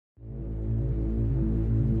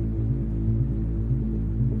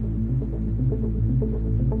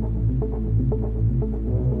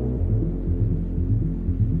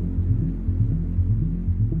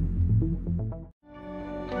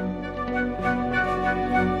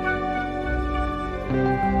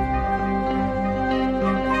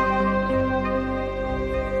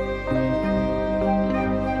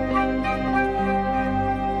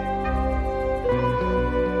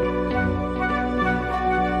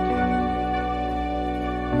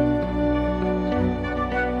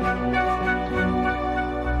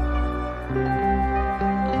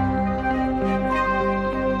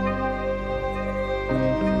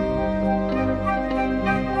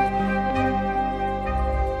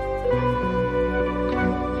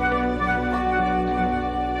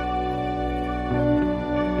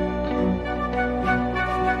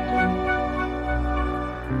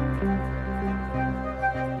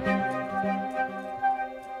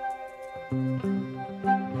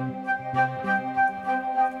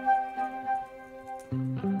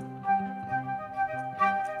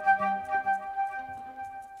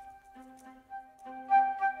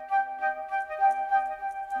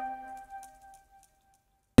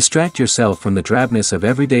Distract yourself from the drabness of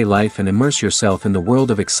everyday life and immerse yourself in the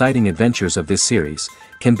world of exciting adventures of this series,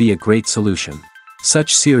 can be a great solution.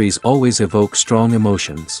 Such series always evoke strong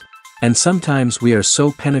emotions. And sometimes we are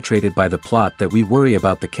so penetrated by the plot that we worry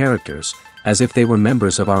about the characters, as if they were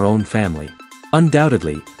members of our own family.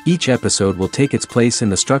 Undoubtedly, each episode will take its place in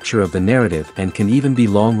the structure of the narrative and can even be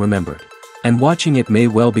long remembered. And watching it may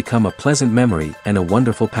well become a pleasant memory and a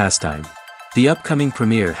wonderful pastime. The upcoming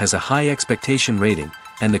premiere has a high expectation rating,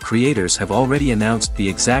 and the creators have already announced the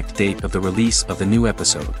exact date of the release of the new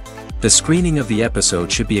episode. The screening of the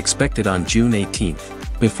episode should be expected on June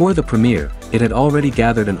 18th. Before the premiere, it had already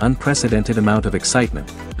gathered an unprecedented amount of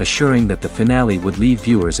excitement, assuring that the finale would leave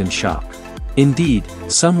viewers in shock. Indeed,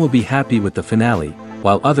 some will be happy with the finale,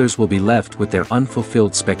 while others will be left with their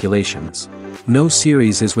unfulfilled speculations. No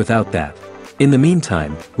series is without that. In the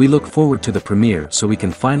meantime, we look forward to the premiere so we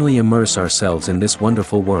can finally immerse ourselves in this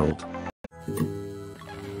wonderful world.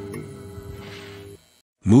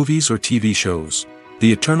 Movies or TV shows?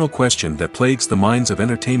 The eternal question that plagues the minds of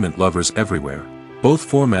entertainment lovers everywhere. Both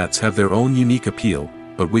formats have their own unique appeal,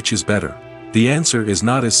 but which is better? The answer is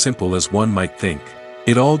not as simple as one might think.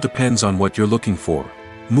 It all depends on what you're looking for.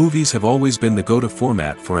 Movies have always been the go-to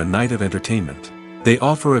format for a night of entertainment. They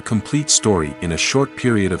offer a complete story in a short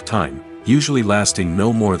period of time, usually lasting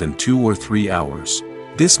no more than 2 or 3 hours.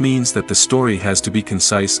 This means that the story has to be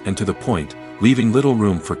concise and to the point, leaving little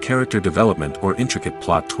room for character development or intricate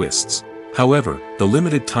plot twists. However, the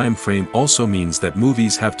limited time frame also means that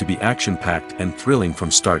movies have to be action-packed and thrilling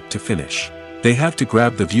from start to finish. They have to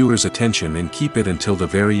grab the viewer's attention and keep it until the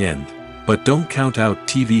very end. But don't count out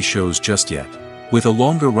TV shows just yet. With a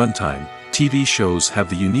longer runtime, TV shows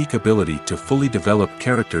have the unique ability to fully develop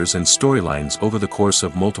characters and storylines over the course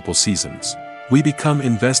of multiple seasons. We become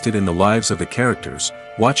invested in the lives of the characters,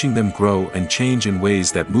 watching them grow and change in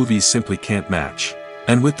ways that movies simply can't match.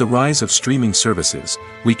 And with the rise of streaming services,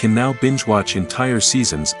 we can now binge-watch entire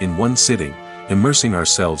seasons in one sitting, immersing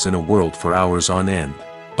ourselves in a world for hours on end.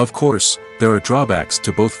 Of course, there are drawbacks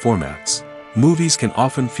to both formats. Movies can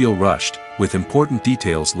often feel rushed, with important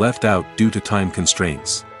details left out due to time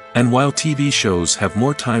constraints. And while TV shows have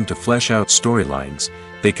more time to flesh out storylines,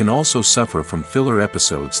 they can also suffer from filler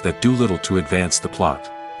episodes that do little to advance the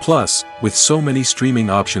plot. Plus, with so many streaming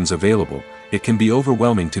options available, it can be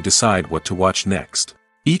overwhelming to decide what to watch next.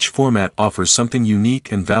 Each format offers something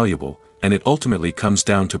unique and valuable, and it ultimately comes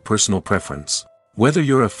down to personal preference. Whether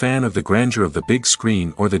you're a fan of the grandeur of the big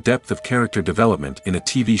screen or the depth of character development in a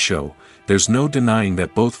TV show, there's no denying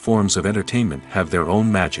that both forms of entertainment have their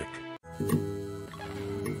own magic.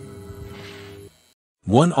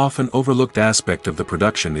 One often overlooked aspect of the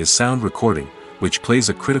production is sound recording, which plays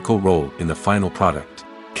a critical role in the final product.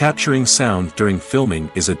 Capturing sound during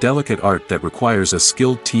filming is a delicate art that requires a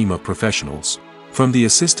skilled team of professionals. From the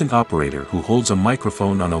assistant operator who holds a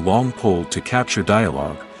microphone on a long pole to capture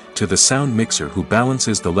dialogue, to the sound mixer who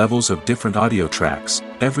balances the levels of different audio tracks,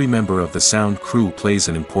 every member of the sound crew plays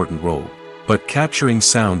an important role. But capturing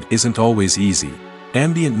sound isn't always easy.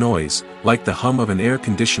 Ambient noise, like the hum of an air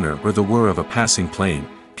conditioner or the whir of a passing plane,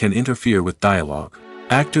 can interfere with dialogue.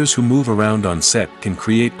 Actors who move around on set can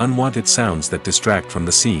create unwanted sounds that distract from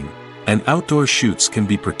the scene. And outdoor shoots can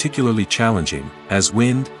be particularly challenging, as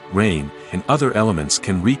wind, rain, and other elements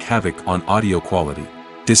can wreak havoc on audio quality.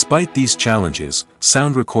 Despite these challenges,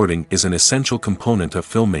 sound recording is an essential component of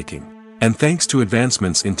filmmaking. And thanks to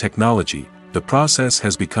advancements in technology, the process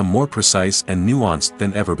has become more precise and nuanced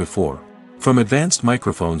than ever before. From advanced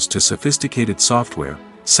microphones to sophisticated software,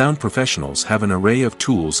 sound professionals have an array of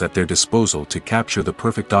tools at their disposal to capture the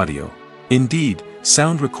perfect audio. Indeed,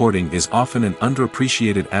 sound recording is often an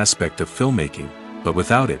underappreciated aspect of filmmaking, but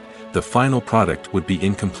without it, the final product would be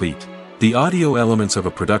incomplete. The audio elements of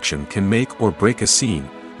a production can make or break a scene,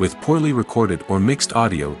 with poorly recorded or mixed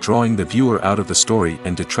audio drawing the viewer out of the story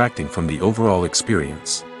and detracting from the overall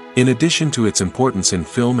experience. In addition to its importance in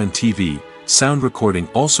film and TV, sound recording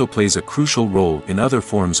also plays a crucial role in other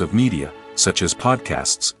forms of media, such as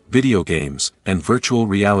podcasts, video games, and virtual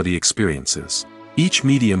reality experiences. Each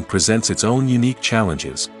medium presents its own unique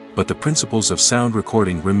challenges, but the principles of sound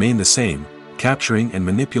recording remain the same, capturing and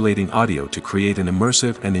manipulating audio to create an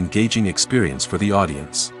immersive and engaging experience for the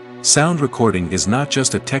audience. Sound recording is not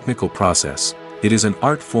just a technical process, it is an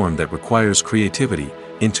art form that requires creativity,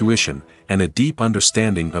 intuition, and a deep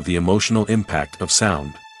understanding of the emotional impact of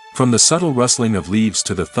sound. From the subtle rustling of leaves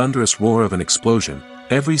to the thunderous roar of an explosion,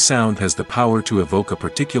 every sound has the power to evoke a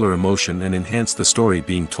particular emotion and enhance the story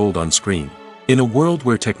being told on screen. In a world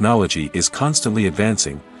where technology is constantly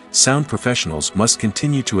advancing, sound professionals must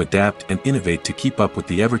continue to adapt and innovate to keep up with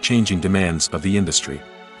the ever-changing demands of the industry.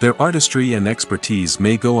 Their artistry and expertise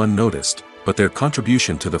may go unnoticed, but their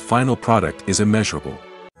contribution to the final product is immeasurable.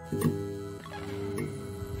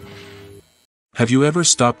 Have you ever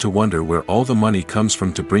stopped to wonder where all the money comes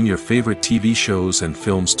from to bring your favorite TV shows and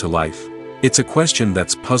films to life? It's a question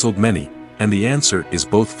that's puzzled many, and the answer is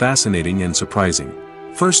both fascinating and surprising.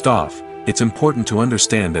 First off, it's important to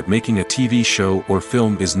understand that making a TV show or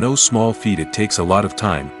film is no small feat. It takes a lot of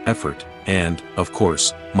time, effort, and, of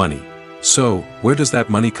course, money. So, where does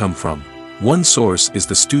that money come from? One source is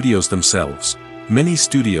the studios themselves. Many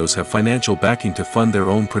studios have financial backing to fund their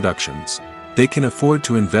own productions. They can afford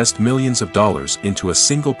to invest millions of dollars into a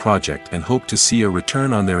single project and hope to see a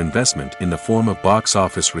return on their investment in the form of box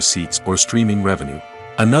office receipts or streaming revenue.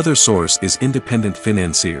 Another source is independent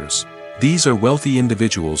financiers. These are wealthy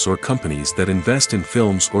individuals or companies that invest in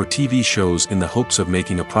films or TV shows in the hopes of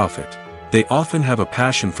making a profit. They often have a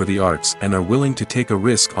passion for the arts and are willing to take a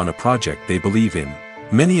risk on a project they believe in.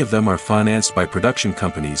 Many of them are financed by production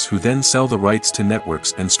companies who then sell the rights to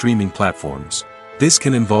networks and streaming platforms. This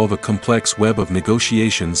can involve a complex web of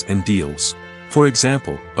negotiations and deals. For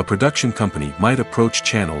example, a production company might approach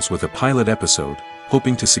channels with a pilot episode,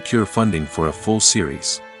 hoping to secure funding for a full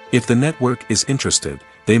series. If the network is interested,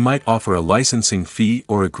 they might offer a licensing fee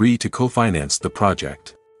or agree to co-finance the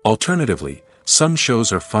project. Alternatively, some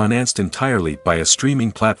shows are financed entirely by a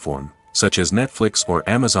streaming platform, such as Netflix or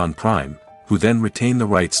Amazon Prime, who then retain the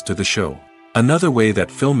rights to the show. Another way that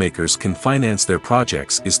filmmakers can finance their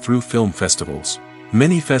projects is through film festivals.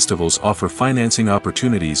 Many festivals offer financing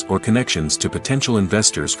opportunities or connections to potential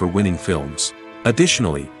investors for winning films.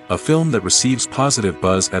 Additionally, a film that receives positive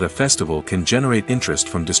buzz at a festival can generate interest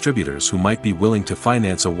from distributors who might be willing to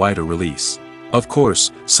finance a wider release. Of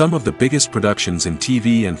course, some of the biggest productions in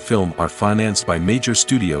TV and film are financed by major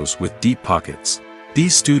studios with deep pockets.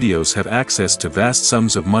 These studios have access to vast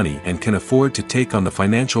sums of money and can afford to take on the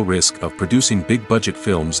financial risk of producing big-budget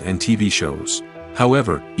films and TV shows.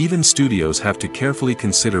 However, even studios have to carefully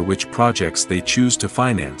consider which projects they choose to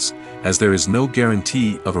finance, as there is no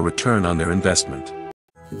guarantee of a return on their investment.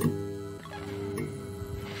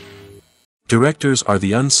 Directors are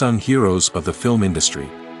the unsung heroes of the film industry.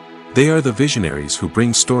 They are the visionaries who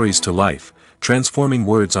bring stories to life, transforming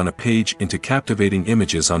words on a page into captivating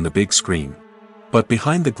images on the big screen. But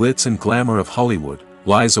behind the glitz and glamour of Hollywood,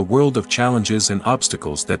 lies a world of challenges and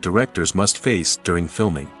obstacles that directors must face during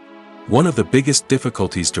filming. One of the biggest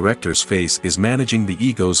difficulties directors face is managing the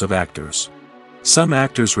egos of actors. Some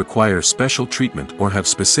actors require special treatment or have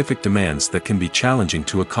specific demands that can be challenging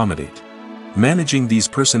to accommodate. Managing these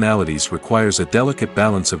personalities requires a delicate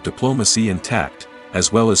balance of diplomacy and tact,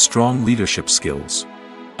 as well as strong leadership skills.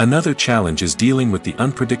 Another challenge is dealing with the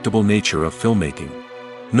unpredictable nature of filmmaking.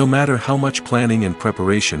 No matter how much planning and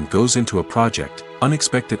preparation goes into a project,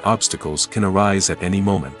 unexpected obstacles can arise at any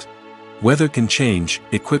moment. Weather can change,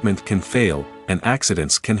 equipment can fail, and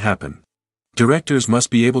accidents can happen. Directors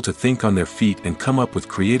must be able to think on their feet and come up with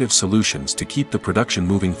creative solutions to keep the production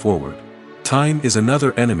moving forward. Time is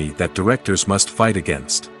another enemy that directors must fight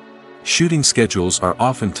against. Shooting schedules are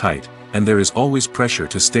often tight, and there is always pressure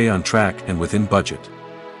to stay on track and within budget.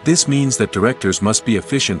 This means that directors must be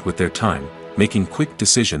efficient with their time, making quick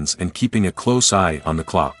decisions and keeping a close eye on the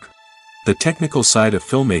clock. The technical side of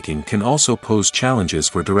filmmaking can also pose challenges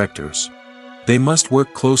for directors. They must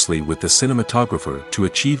work closely with the cinematographer to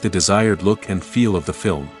achieve the desired look and feel of the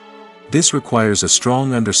film. This requires a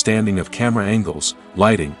strong understanding of camera angles,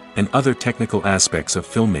 lighting, and other technical aspects of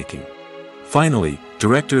filmmaking. Finally,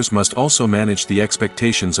 directors must also manage the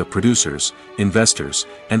expectations of producers, investors,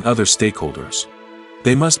 and other stakeholders.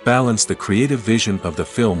 They must balance the creative vision of the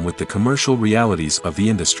film with the commercial realities of the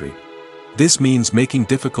industry. This means making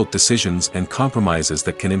difficult decisions and compromises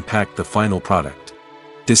that can impact the final product.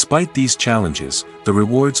 Despite these challenges, the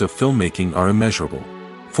rewards of filmmaking are immeasurable.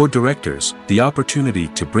 For directors, the opportunity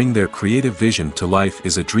to bring their creative vision to life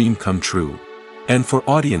is a dream come true. And for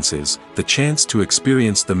audiences, the chance to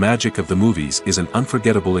experience the magic of the movies is an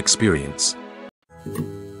unforgettable experience.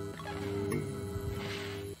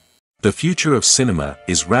 The future of cinema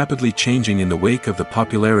is rapidly changing in the wake of the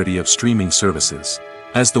popularity of streaming services.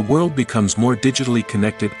 As the world becomes more digitally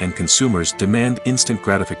connected and consumers demand instant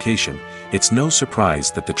gratification, it's no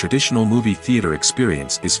surprise that the traditional movie theater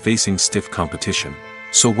experience is facing stiff competition.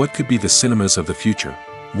 So what could be the cinemas of the future?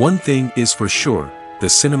 One thing is for sure, the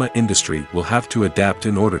cinema industry will have to adapt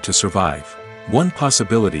in order to survive. One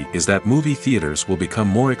possibility is that movie theaters will become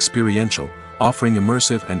more experiential, offering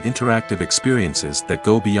immersive and interactive experiences that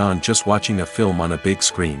go beyond just watching a film on a big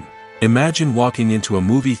screen. Imagine walking into a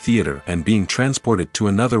movie theater and being transported to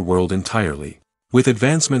another world entirely. With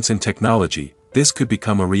advancements in technology, this could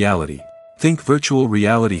become a reality. Think virtual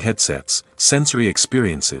reality headsets, sensory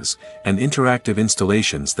experiences, and interactive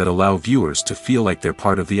installations that allow viewers to feel like they're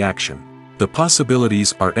part of the action. The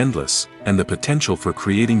possibilities are endless, and the potential for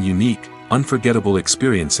creating unique, unforgettable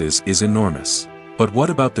experiences is enormous. But what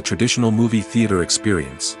about the traditional movie theater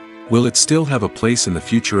experience? Will it still have a place in the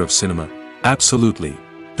future of cinema? Absolutely.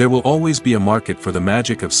 There will always be a market for the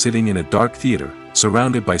magic of sitting in a dark theater,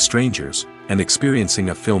 surrounded by strangers, and experiencing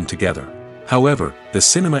a film together. However, the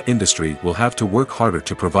cinema industry will have to work harder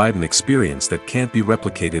to provide an experience that can't be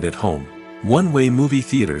replicated at home. One way movie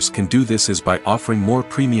theaters can do this is by offering more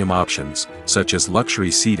premium options, such as luxury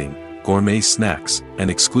seating, gourmet snacks, and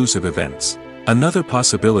exclusive events. Another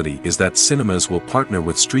possibility is that cinemas will partner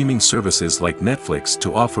with streaming services like Netflix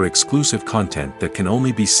to offer exclusive content that can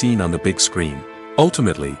only be seen on the big screen.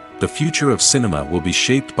 Ultimately, the future of cinema will be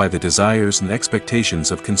shaped by the desires and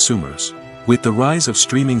expectations of consumers. With the rise of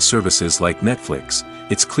streaming services like Netflix,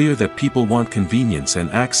 it's clear that people want convenience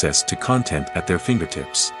and access to content at their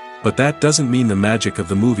fingertips. But that doesn't mean the magic of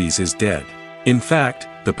the movies is dead. In fact,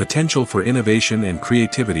 the potential for innovation and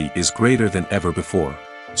creativity is greater than ever before.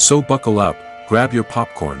 So buckle up, grab your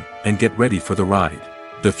popcorn, and get ready for the ride.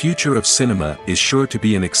 The future of cinema is sure to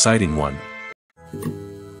be an exciting one.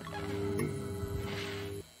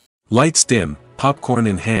 Lights dim, popcorn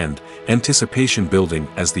in hand, anticipation building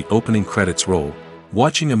as the opening credits roll.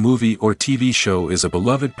 Watching a movie or TV show is a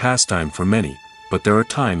beloved pastime for many, but there are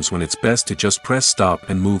times when it's best to just press stop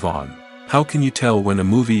and move on. How can you tell when a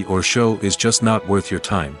movie or show is just not worth your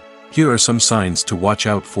time? Here are some signs to watch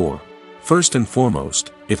out for. First and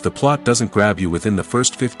foremost, if the plot doesn't grab you within the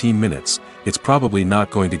first 15 minutes, it's probably not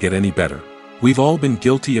going to get any better. We've all been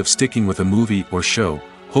guilty of sticking with a movie or show,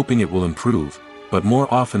 hoping it will improve, but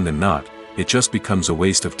more often than not, it just becomes a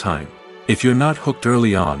waste of time. If you're not hooked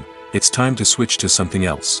early on, it's time to switch to something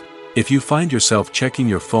else. If you find yourself checking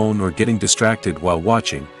your phone or getting distracted while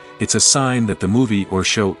watching, it's a sign that the movie or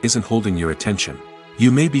show isn't holding your attention.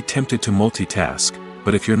 You may be tempted to multitask,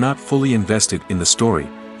 but if you're not fully invested in the story,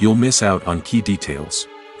 you'll miss out on key details.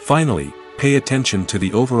 Finally, pay attention to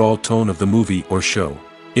the overall tone of the movie or show.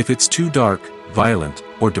 If it's too dark, violent,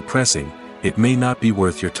 or depressing, it may not be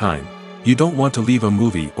worth your time. You don't want to leave a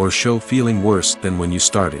movie or show feeling worse than when you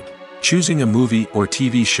started. Choosing a movie or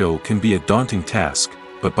TV show can be a daunting task,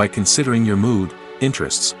 but by considering your mood,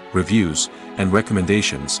 interests, reviews, and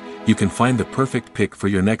recommendations, you can find the perfect pick for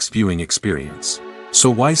your next viewing experience.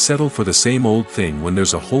 So why settle for the same old thing when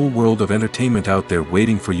there's a whole world of entertainment out there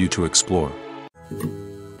waiting for you to explore?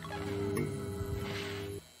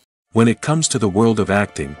 When it comes to the world of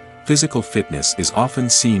acting, physical fitness is often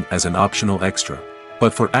seen as an optional extra.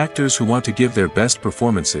 But for actors who want to give their best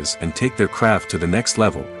performances and take their craft to the next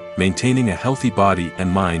level, maintaining a healthy body and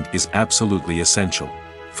mind is absolutely essential.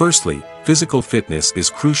 Firstly, physical fitness is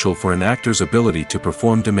crucial for an actor's ability to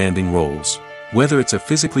perform demanding roles. Whether it's a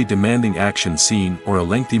physically demanding action scene or a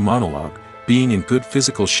lengthy monologue, being in good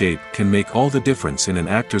physical shape can make all the difference in an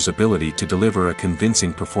actor's ability to deliver a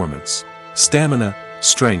convincing performance. Stamina,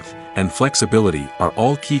 strength, and flexibility are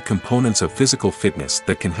all key components of physical fitness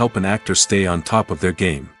that can help an actor stay on top of their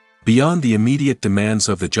game. Beyond the immediate demands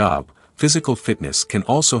of the job, physical fitness can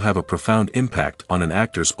also have a profound impact on an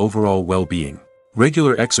actor's overall well-being.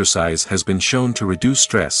 Regular exercise has been shown to reduce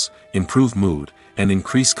stress, improve mood, and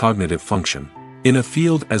increase cognitive function. In a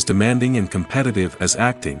field as demanding and competitive as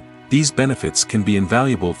acting, these benefits can be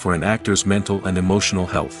invaluable for an actor's mental and emotional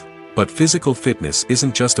health. But physical fitness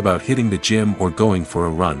isn't just about hitting the gym or going for a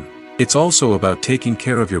run. It's also about taking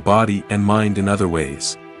care of your body and mind in other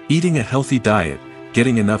ways. Eating a healthy diet,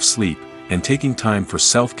 getting enough sleep, and taking time for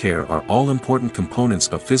self-care are all important components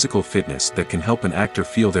of physical fitness that can help an actor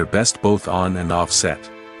feel their best both on and off set.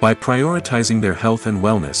 By prioritizing their health and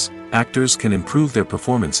wellness, actors can improve their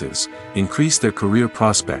performances, increase their career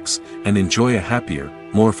prospects, and enjoy a happier,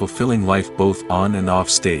 more fulfilling life both on and off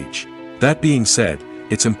stage. That being said,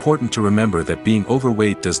 it's important to remember that being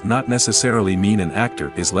overweight does not necessarily mean an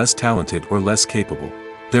actor is less talented or less capable.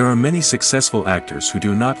 There are many successful actors who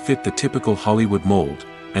do not fit the typical Hollywood mold,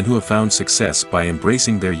 and who have found success by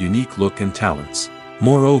embracing their unique look and talents.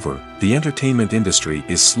 Moreover, the entertainment industry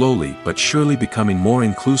is slowly but surely becoming more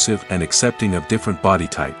inclusive and accepting of different body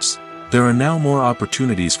types. There are now more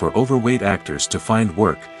opportunities for overweight actors to find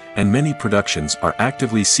work, and many productions are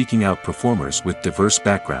actively seeking out performers with diverse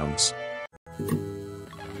backgrounds.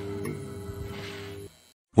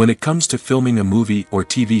 When it comes to filming a movie or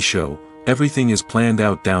TV show, everything is planned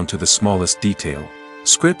out down to the smallest detail.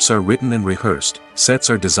 Scripts are written and rehearsed, sets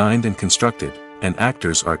are designed and constructed, and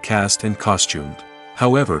actors are cast and costumed.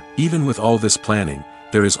 However, even with all this planning,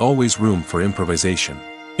 there is always room for improvisation.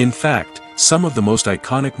 In fact, some of the most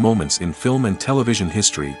iconic moments in film and television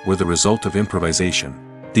history were the result of improvisation.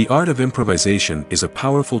 The art of improvisation is a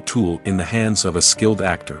powerful tool in the hands of a skilled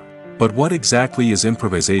actor. But what exactly is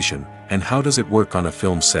improvisation, and how does it work on a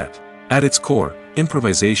film set? At its core,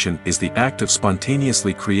 improvisation is the act of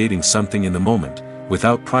spontaneously creating something in the moment,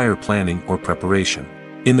 without prior planning or preparation.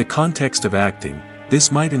 In the context of acting, this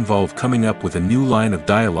might involve coming up with a new line of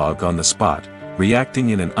dialogue on the spot,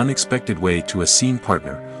 reacting in an unexpected way to a scene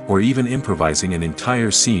partner, or even improvising an entire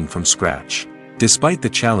scene from scratch. Despite the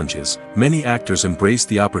challenges, many actors embrace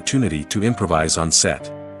the opportunity to improvise on set.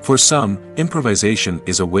 For some, improvisation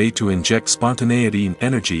is a way to inject spontaneity and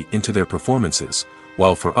energy into their performances,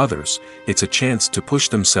 while for others, it's a chance to push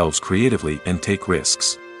themselves creatively and take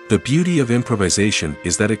risks. The beauty of improvisation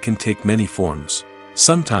is that it can take many forms.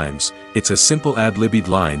 Sometimes, it's a simple ad-libbed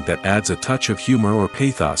line that adds a touch of humor or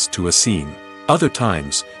pathos to a scene. Other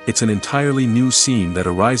times, it's an entirely new scene that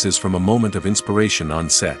arises from a moment of inspiration on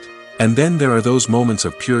set. And then there are those moments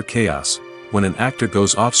of pure chaos, when an actor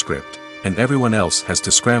goes off script, and everyone else has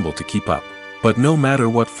to scramble to keep up. But no matter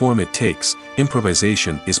what form it takes,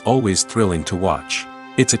 improvisation is always thrilling to watch.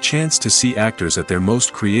 It's a chance to see actors at their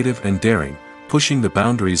most creative and daring, pushing the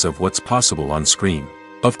boundaries of what's possible on screen.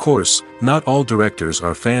 Of course, not all directors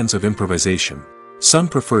are fans of improvisation. Some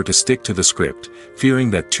prefer to stick to the script,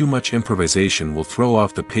 fearing that too much improvisation will throw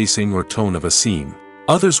off the pacing or tone of a scene.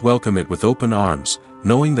 Others welcome it with open arms,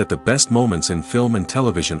 knowing that the best moments in film and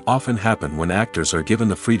television often happen when actors are given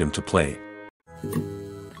the freedom to play.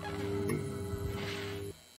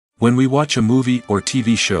 When we watch a movie or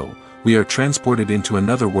TV show, we are transported into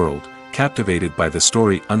another world, captivated by the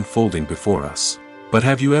story unfolding before us. But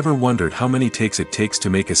have you ever wondered how many takes it takes to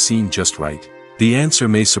make a scene just right? The answer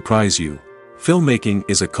may surprise you. Filmmaking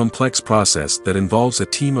is a complex process that involves a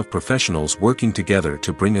team of professionals working together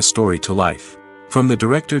to bring a story to life. From the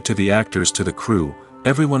director to the actors to the crew,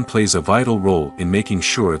 everyone plays a vital role in making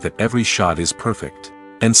sure that every shot is perfect.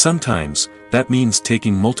 And sometimes, that means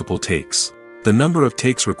taking multiple takes. The number of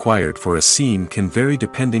takes required for a scene can vary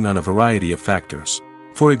depending on a variety of factors.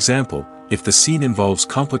 For example, if the scene involves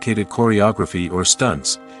complicated choreography or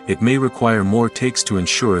stunts, it may require more takes to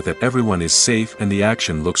ensure that everyone is safe and the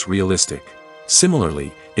action looks realistic.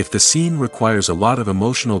 Similarly, if the scene requires a lot of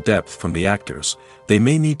emotional depth from the actors, they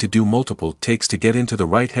may need to do multiple takes to get into the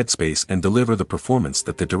right headspace and deliver the performance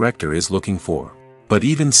that the director is looking for. But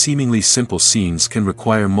even seemingly simple scenes can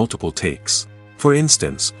require multiple takes. For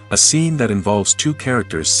instance, a scene that involves two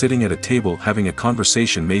characters sitting at a table having a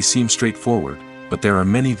conversation may seem straightforward, but there are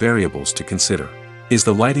many variables to consider. Is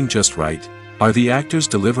the lighting just right? Are the actors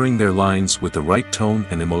delivering their lines with the right tone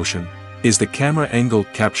and emotion? Is the camera angle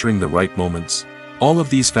capturing the right moments? All of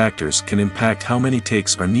these factors can impact how many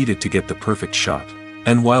takes are needed to get the perfect shot.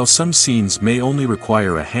 And while some scenes may only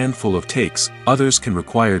require a handful of takes, others can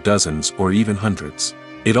require dozens or even hundreds.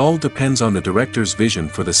 It all depends on the director's vision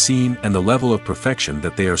for the scene and the level of perfection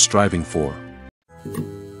that they are striving for.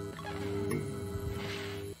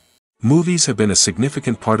 Movies have been a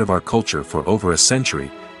significant part of our culture for over a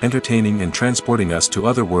century, entertaining and transporting us to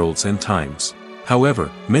other worlds and times.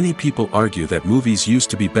 However, many people argue that movies used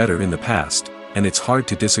to be better in the past, and it's hard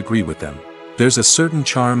to disagree with them. There's a certain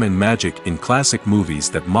charm and magic in classic movies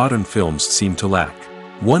that modern films seem to lack.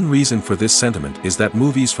 One reason for this sentiment is that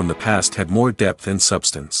movies from the past had more depth and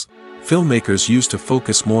substance. Filmmakers used to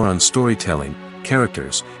focus more on storytelling,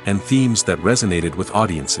 characters, and themes that resonated with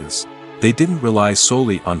audiences. They didn't rely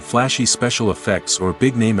solely on flashy special effects or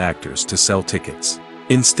big-name actors to sell tickets.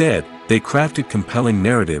 Instead, they crafted compelling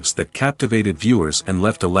narratives that captivated viewers and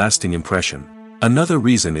left a lasting impression. Another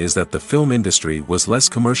reason is that the film industry was less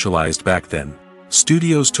commercialized back then.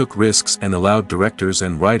 Studios took risks and allowed directors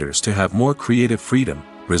and writers to have more creative freedom,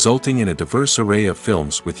 resulting in a diverse array of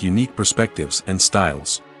films with unique perspectives and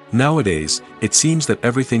styles. Nowadays, it seems that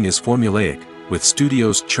everything is formulaic, with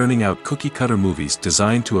studios churning out cookie-cutter movies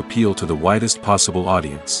designed to appeal to the widest possible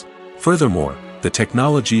audience. Furthermore, the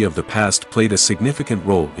technology of the past played a significant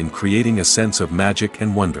role in creating a sense of magic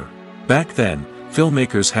and wonder. Back then,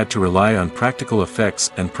 filmmakers had to rely on practical effects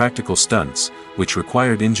and practical stunts, which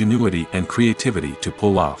required ingenuity and creativity to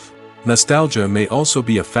pull off. Nostalgia may also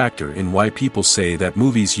be a factor in why people say that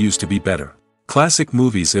movies used to be better. Classic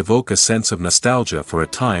movies evoke a sense of nostalgia for a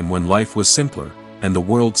time when life was simpler, and the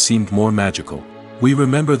world seemed more magical. We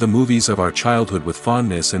remember the movies of our childhood with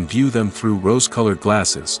fondness and view them through rose-colored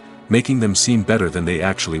glasses, making them seem better than they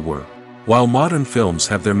actually were. While modern films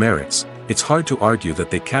have their merits, it's hard to argue that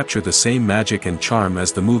they capture the same magic and charm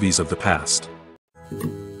as the movies of the past.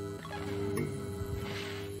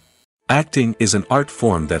 Acting is an art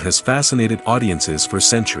form that has fascinated audiences for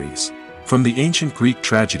centuries. From the ancient Greek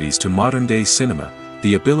tragedies to modern-day cinema,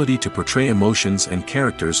 the ability to portray emotions and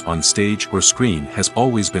characters on stage or screen has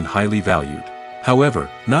always been highly valued. However,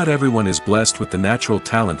 not everyone is blessed with the natural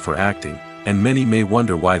talent for acting, and many may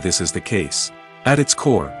wonder why this is the case. At its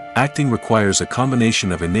core, acting requires a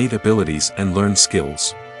combination of innate abilities and learned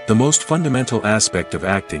skills. The most fundamental aspect of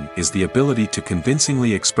acting is the ability to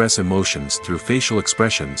convincingly express emotions through facial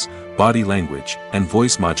expressions, body language, and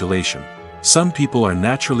voice modulation. Some people are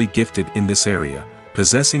naturally gifted in this area,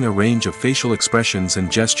 possessing a range of facial expressions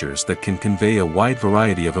and gestures that can convey a wide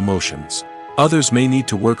variety of emotions. Others may need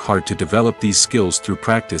to work hard to develop these skills through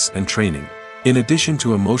practice and training. In addition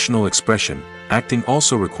to emotional expression, acting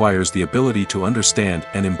also requires the ability to understand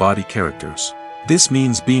and embody characters. This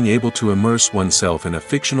means being able to immerse oneself in a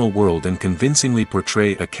fictional world and convincingly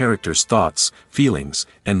portray a character's thoughts, feelings,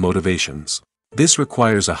 and motivations. This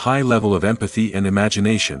requires a high level of empathy and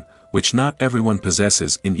imagination, which not everyone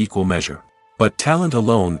possesses in equal measure. But talent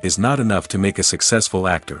alone is not enough to make a successful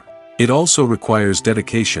actor. It also requires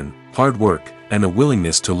dedication, hard work, and a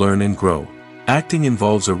willingness to learn and grow. Acting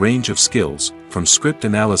involves a range of skills, from script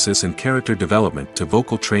analysis and character development to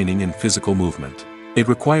vocal training and physical movement. It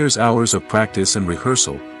requires hours of practice and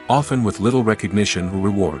rehearsal, often with little recognition or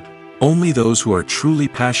reward. Only those who are truly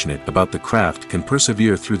passionate about the craft can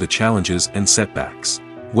persevere through the challenges and setbacks.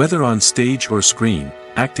 Whether on stage or screen,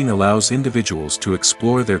 acting allows individuals to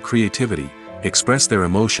explore their creativity, express their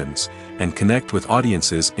emotions, and connect with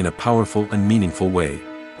audiences in a powerful and meaningful way.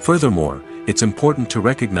 Furthermore, it's important to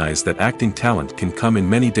recognize that acting talent can come in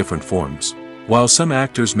many different forms. While some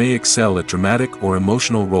actors may excel at dramatic or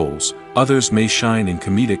emotional roles, others may shine in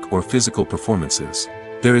comedic or physical performances.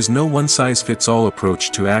 There is no one-size-fits-all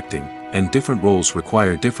approach to acting, and different roles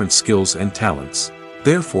require different skills and talents.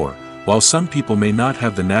 Therefore, while some people may not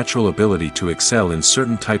have the natural ability to excel in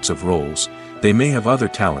certain types of roles, they may have other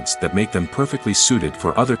talents that make them perfectly suited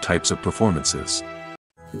for other types of performances.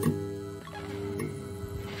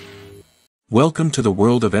 Welcome to the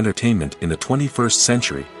world of entertainment in the 21st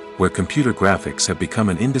century, where computer graphics have become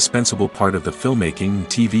an indispensable part of the filmmaking and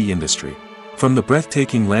TV industry. From the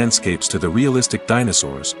breathtaking landscapes to the realistic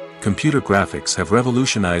dinosaurs, computer graphics have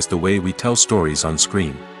revolutionized the way we tell stories on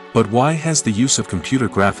screen. But why has the use of computer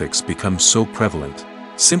graphics become so prevalent?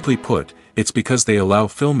 Simply put, it's because they allow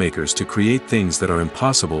filmmakers to create things that are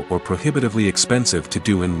impossible or prohibitively expensive to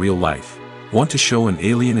do in real life. Want to show an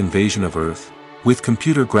alien invasion of Earth? With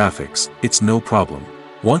computer graphics, it's no problem.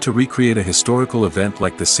 Want to recreate a historical event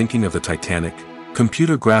like the sinking of the Titanic?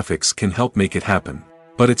 Computer graphics can help make it happen.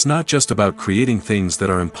 But it's not just about creating things that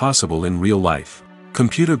are impossible in real life.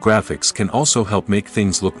 Computer graphics can also help make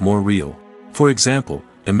things look more real. For example,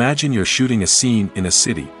 imagine you're shooting a scene in a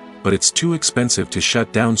city, but it's too expensive to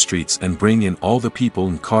shut down streets and bring in all the people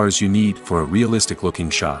and cars you need for a realistic-looking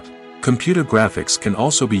shot. Computer graphics can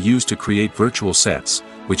also be used to create virtual sets,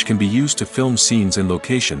 which can be used to film scenes in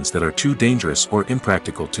locations that are too dangerous or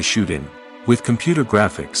impractical to shoot in. With computer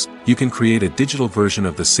graphics, you can create a digital version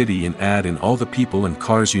of the city and add in all the people and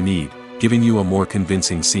cars you need, giving you a more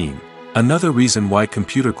convincing scene. Another reason why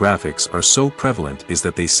computer graphics are so prevalent is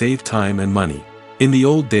that they save time and money. In the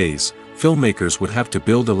old days, filmmakers would have to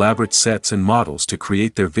build elaborate sets and models to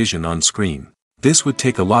create their vision on screen. This would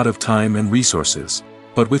take a lot of time and resources.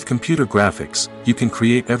 But with computer graphics, you can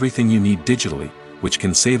create everything you need digitally, which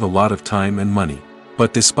can save a lot of time and money.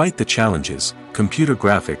 But despite the challenges, computer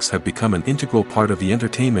graphics have become an integral part of the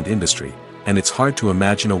entertainment industry, and it's hard to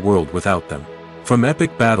imagine a world without them. From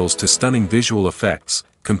epic battles to stunning visual effects,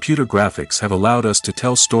 computer graphics have allowed us to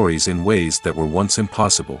tell stories in ways that were once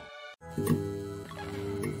impossible.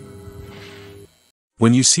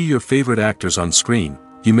 When you see your favorite actors on screen,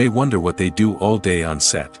 you may wonder what they do all day on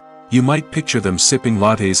set. You might picture them sipping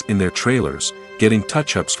lattes in their trailers, getting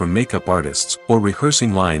touch-ups from makeup artists, or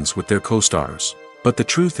rehearsing lines with their co-stars. But the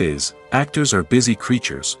truth is, actors are busy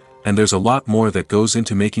creatures, and there's a lot more that goes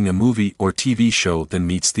into making a movie or TV show than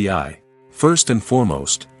meets the eye. First and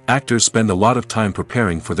foremost, actors spend a lot of time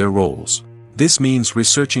preparing for their roles. This means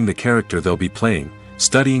researching the character they'll be playing,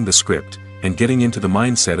 studying the script, and getting into the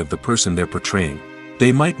mindset of the person they're portraying.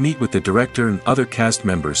 They might meet with the director and other cast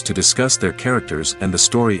members to discuss their characters and the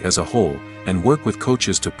story as a whole, and work with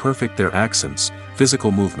coaches to perfect their accents,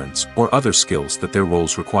 physical movements, or other skills that their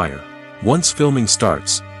roles require. Once filming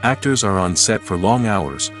starts, actors are on set for long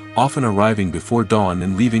hours, often arriving before dawn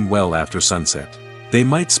and leaving well after sunset. They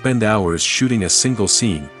might spend hours shooting a single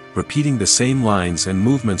scene, repeating the same lines and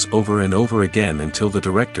movements over and over again until the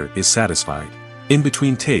director is satisfied. In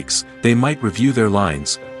between takes, they might review their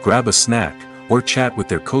lines, grab a snack, or chat with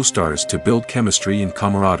their co-stars to build chemistry and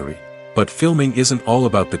camaraderie. But filming isn't all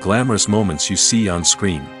about the glamorous moments you see on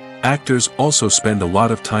screen. Actors also spend a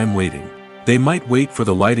lot of time waiting. They might wait for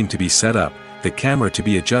the lighting to be set up, the camera to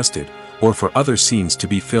be adjusted, or for other scenes to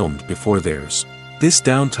be filmed before theirs. This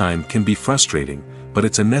downtime can be frustrating, but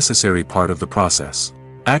it's a necessary part of the process.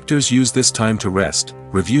 Actors use this time to rest,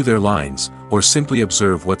 review their lines, or simply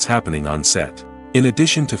observe what's happening on set. In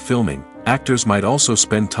addition to filming, actors might also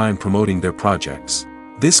spend time promoting their projects.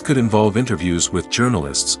 This could involve interviews with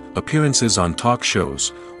journalists, appearances on talk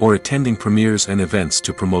shows, or attending premieres and events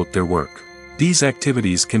to promote their work. These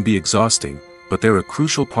activities can be exhausting, but they're a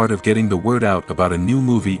crucial part of getting the word out about a new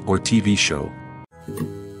movie or TV show.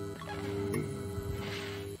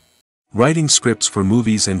 Writing scripts for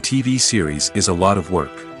movies and TV series is a lot of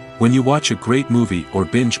work. When you watch a great movie or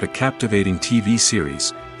binge a captivating TV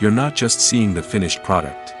series, you're not just seeing the finished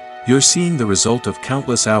product. You're seeing the result of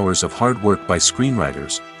countless hours of hard work by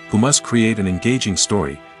screenwriters, who must create an engaging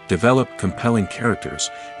story, develop compelling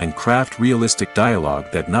characters, and craft realistic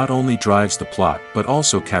dialogue that not only drives the plot but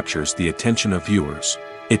also captures the attention of viewers.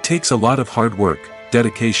 It takes a lot of hard work,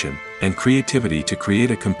 dedication, and creativity to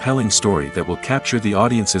create a compelling story that will capture the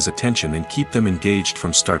audience's attention and keep them engaged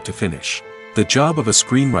from start to finish. The job of a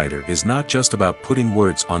screenwriter is not just about putting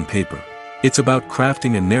words on paper. It's about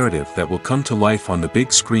crafting a narrative that will come to life on the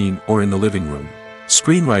big screen or in the living room.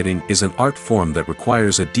 Screenwriting is an art form that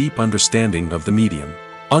requires a deep understanding of the medium.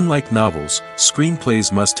 Unlike novels,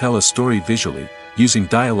 screenplays must tell a story visually, using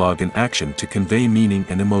dialogue and action to convey meaning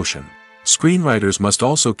and emotion. Screenwriters must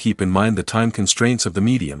also keep in mind the time constraints of the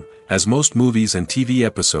medium, as most movies and TV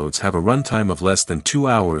episodes have a runtime of less than 2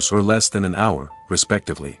 hours or less than an hour,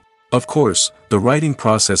 respectively. Of course, the writing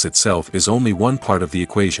process itself is only one part of the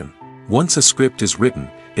equation. Once a script is written,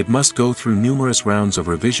 it must go through numerous rounds of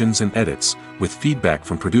revisions and edits, with feedback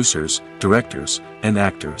from producers, directors, and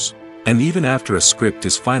actors. And even after a script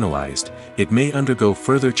is finalized, it may undergo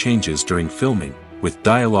further changes during filming, with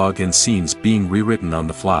dialogue and scenes being rewritten on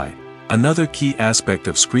the fly. Another key aspect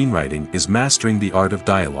of screenwriting is mastering the art of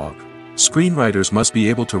dialogue. Screenwriters must be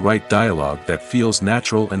able to write dialogue that feels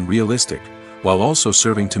natural and realistic, while also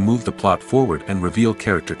serving to move the plot forward and reveal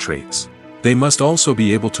character traits. They must also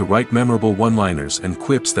be able to write memorable one-liners and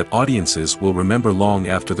quips that audiences will remember long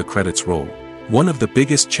after the credits roll. One of the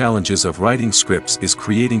biggest challenges of writing scripts is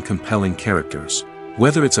creating compelling characters.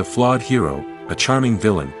 Whether it's a flawed hero, a charming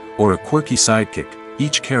villain, or a quirky sidekick,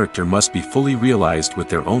 each character must be fully realized with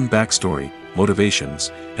their own backstory,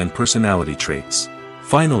 motivations, and personality traits.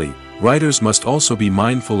 Finally, writers must also be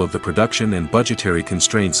mindful of the production and budgetary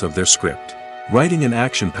constraints of their script. Writing an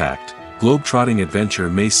action-packed, globe-trotting adventure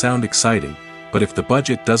may sound exciting, but if the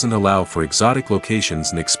budget doesn't allow for exotic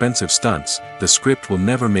locations and expensive stunts, the script will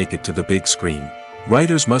never make it to the big screen.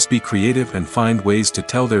 Writers must be creative and find ways to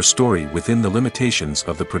tell their story within the limitations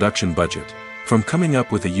of the production budget. From coming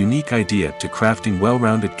up with a unique idea to crafting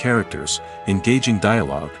well-rounded characters, engaging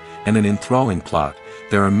dialogue, and an enthralling plot,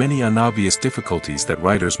 there are many unobvious difficulties that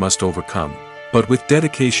writers must overcome. But with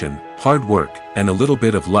dedication, hard work, and a little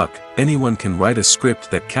bit of luck, anyone can write a script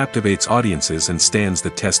that captivates audiences and stands the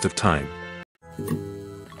test of time.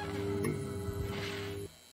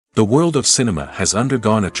 The world of cinema has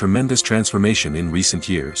undergone a tremendous transformation in recent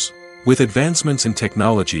years. With advancements in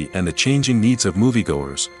technology and the changing needs of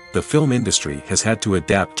moviegoers, the film industry has had to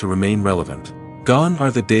adapt to remain relevant. Gone are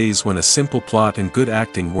the days when a simple plot and good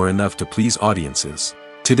acting were enough to please audiences.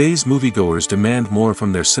 Today's moviegoers demand more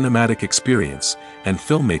from their cinematic experience, and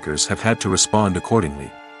filmmakers have had to respond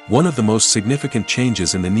accordingly. One of the most significant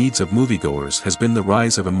changes in the needs of moviegoers has been the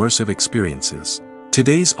rise of immersive experiences.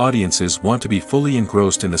 Today's audiences want to be fully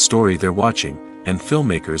engrossed in the story they're watching, and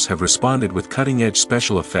filmmakers have responded with cutting-edge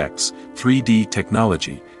special effects, 3D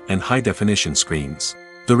technology, and high-definition screens.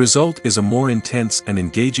 The result is a more intense and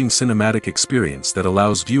engaging cinematic experience that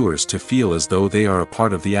allows viewers to feel as though they are a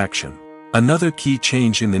part of the action. Another key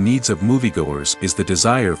change in the needs of moviegoers is the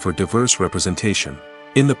desire for diverse representation.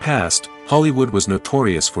 In the past, Hollywood was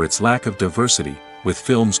notorious for its lack of diversity, with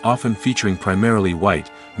films often featuring primarily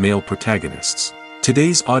white, male protagonists.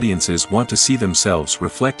 Today's audiences want to see themselves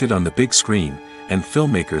reflected on the big screen, and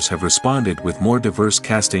filmmakers have responded with more diverse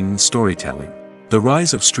casting and storytelling. The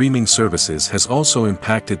rise of streaming services has also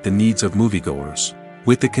impacted the needs of moviegoers.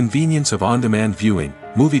 With the convenience of on-demand viewing,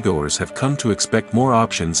 moviegoers have come to expect more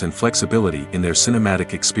options and flexibility in their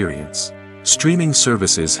cinematic experience. Streaming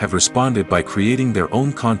services have responded by creating their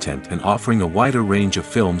own content and offering a wider range of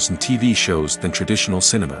films and TV shows than traditional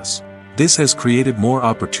cinemas. This has created more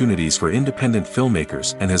opportunities for independent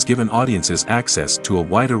filmmakers and has given audiences access to a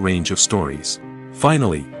wider range of stories.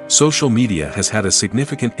 Finally, social media has had a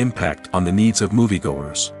significant impact on the needs of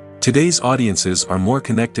moviegoers. Today's audiences are more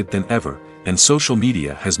connected than ever, and social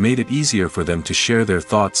media has made it easier for them to share their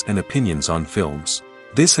thoughts and opinions on films.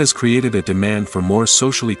 This has created a demand for more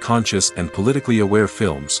socially conscious and politically aware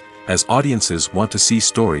films, as audiences want to see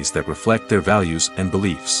stories that reflect their values and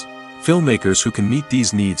beliefs. Filmmakers who can meet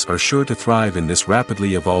these needs are sure to thrive in this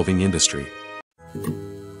rapidly evolving industry.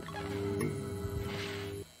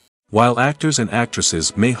 While actors and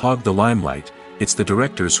actresses may hog the limelight, it's the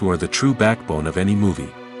directors who are the true backbone of any movie.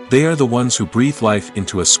 They are the ones who breathe life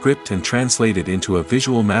into a script and translate it into a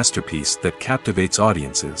visual masterpiece that captivates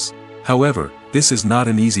audiences. However, this is not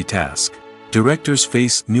an easy task. Directors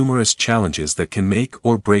face numerous challenges that can make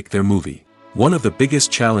or break their movie. One of the biggest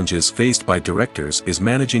challenges faced by directors is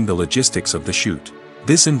managing the logistics of the shoot.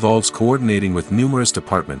 This involves coordinating with numerous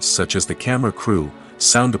departments such as the camera crew,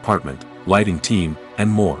 sound department, lighting team, and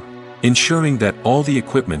more. Ensuring that all the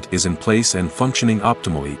equipment is in place and functioning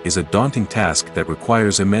optimally is a daunting task that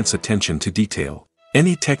requires immense attention to detail.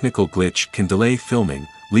 Any technical glitch can delay filming,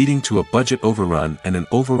 leading to a budget overrun and an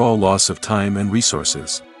overall loss of time and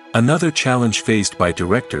resources. Another challenge faced by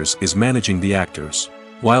directors is managing the actors.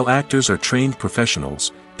 While actors are trained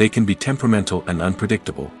professionals, they can be temperamental and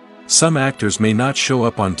unpredictable. Some actors may not show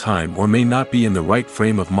up on time or may not be in the right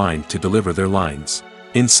frame of mind to deliver their lines.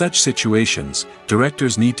 In such situations,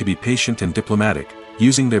 directors need to be patient and diplomatic,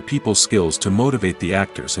 using their people skills to motivate the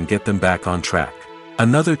actors and get them back on track.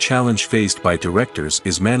 Another challenge faced by directors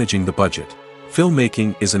is managing the budget.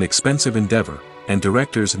 Filmmaking is an expensive endeavor, and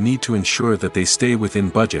directors need to ensure that they stay within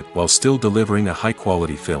budget while still delivering a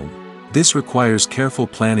high-quality film. This requires careful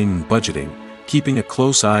planning and budgeting, keeping a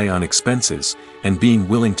close eye on expenses, and being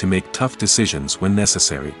willing to make tough decisions when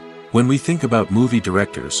necessary. When we think about movie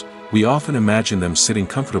directors, we often imagine them sitting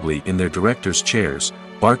comfortably in their director's chairs,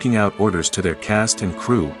 barking out orders to their cast and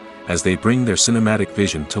crew, as they bring their cinematic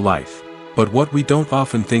vision to life. But what we don't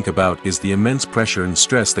often think about is the immense pressure and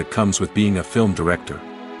stress that comes with being a film director.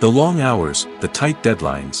 The long hours, the tight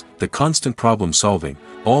deadlines, the constant problem solving,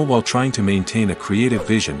 all while trying to maintain a creative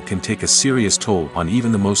vision can take a serious toll on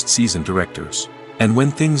even the most seasoned directors. And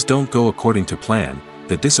when things don't go according to plan,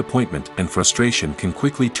 the disappointment and frustration can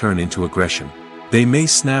quickly turn into aggression. They may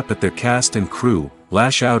snap at their cast and crew,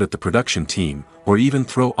 lash out at the production team, or even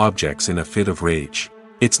throw objects in a fit of rage.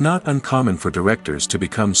 It's not uncommon for directors to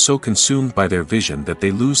become so consumed by their vision that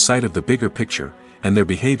they lose sight of the bigger picture, and their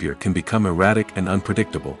behavior can become erratic and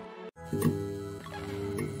unpredictable.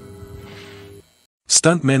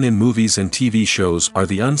 Stuntmen in movies and TV shows are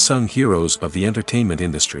the unsung heroes of the entertainment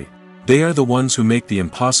industry. They are the ones who make the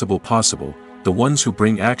impossible possible, the ones who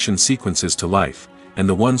bring action sequences to life, and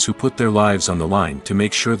the ones who put their lives on the line to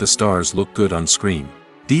make sure the stars look good on screen.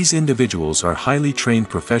 These individuals are highly trained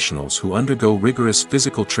professionals who undergo rigorous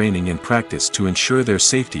physical training and practice to ensure their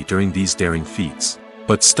safety during these daring feats.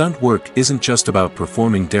 But stunt work isn't just about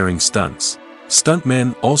performing daring stunts.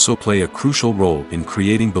 Stuntmen also play a crucial role in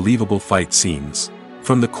creating believable fight scenes.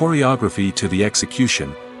 From the choreography to the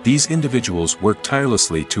execution, these individuals work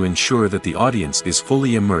tirelessly to ensure that the audience is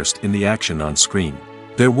fully immersed in the action on screen.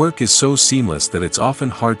 Their work is so seamless that it's often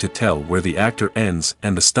hard to tell where the actor ends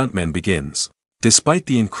and the stuntman begins. Despite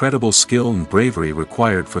the incredible skill and bravery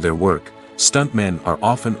required for their work, stuntmen are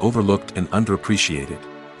often overlooked and underappreciated.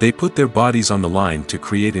 They put their bodies on the line to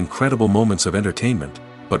create incredible moments of entertainment,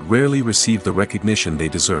 but rarely receive the recognition they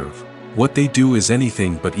deserve. What they do is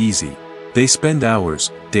anything but easy. They spend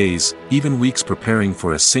hours, days, even weeks preparing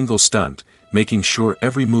for a single stunt, making sure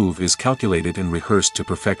every move is calculated and rehearsed to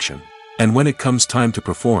perfection. And when it comes time to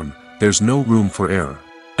perform, there's no room for error.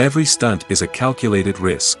 Every stunt is a calculated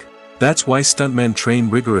risk. That's why stuntmen train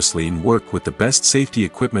rigorously and work with the best safety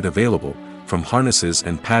equipment available, from harnesses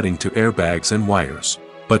and padding to airbags and wires.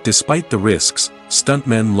 But despite the risks,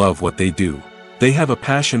 stuntmen love what they do. They have a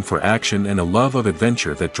passion for action and a love of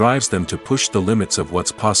adventure that drives them to push the limits of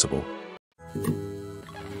what's possible.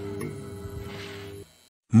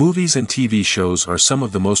 Movies and TV shows are some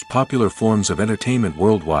of the most popular forms of entertainment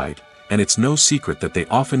worldwide, and it's no secret that they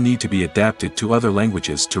often need to be adapted to other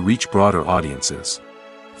languages to reach broader audiences.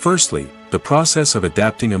 Firstly, the process of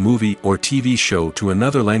adapting a movie or TV show to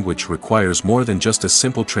another language requires more than just a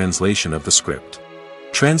simple translation of the script.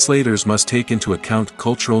 Translators must take into account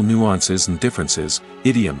cultural nuances and differences,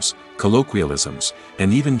 idioms, colloquialisms,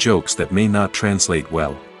 and even jokes that may not translate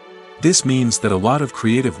well. This means that a lot of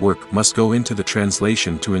creative work must go into the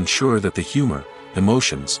translation to ensure that the humor,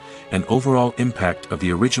 emotions, and overall impact of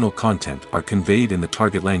the original content are conveyed in the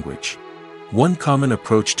target language. One common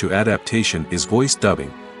approach to adaptation is voice dubbing,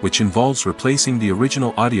 which involves replacing the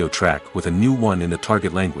original audio track with a new one in the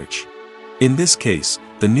target language. In this case,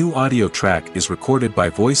 the new audio track is recorded by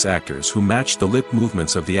voice actors who match the lip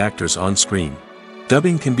movements of the actors on screen.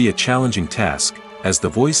 Dubbing can be a challenging task, as the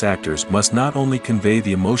voice actors must not only convey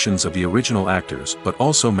the emotions of the original actors but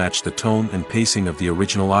also match the tone and pacing of the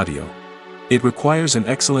original audio. It requires an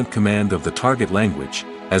excellent command of the target language,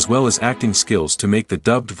 as well as acting skills to make the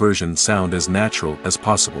dubbed version sound as natural as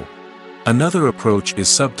possible. Another approach is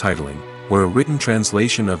subtitling, where a written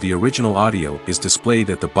translation of the original audio is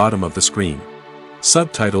displayed at the bottom of the screen.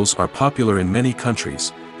 Subtitles are popular in many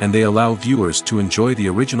countries, and they allow viewers to enjoy the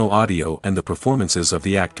original audio and the performances of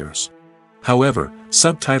the actors. However,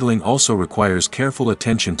 subtitling also requires careful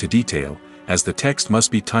attention to detail, as the text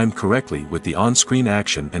must be timed correctly with the on-screen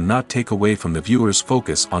action and not take away from the viewer's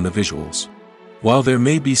focus on the visuals. While there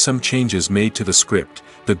may be some changes made to the script,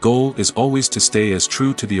 the goal is always to stay as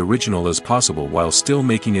true to the original as possible while still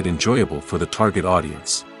making it enjoyable for the target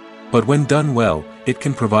audience. But when done well, it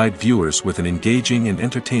can provide viewers with an engaging and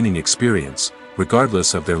entertaining experience,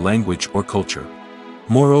 regardless of their language or culture.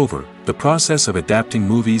 Moreover, the process of adapting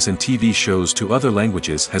movies and TV shows to other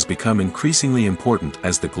languages has become increasingly important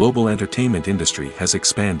as the global entertainment industry has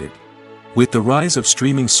expanded. With the rise of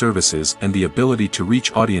streaming services and the ability to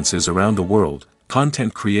reach audiences around the world,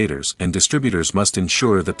 content creators and distributors must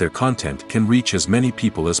ensure that their content can reach as many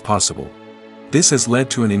people as possible. This has led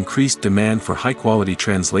to an increased demand for high-quality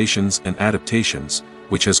translations and adaptations,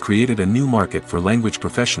 which has created a new market for language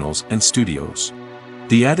professionals and studios.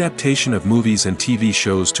 The adaptation of movies and TV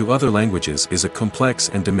shows to other languages is a complex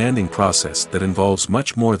and demanding process that involves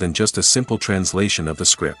much more than just a simple translation of the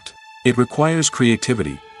script. It requires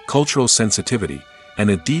creativity, cultural sensitivity,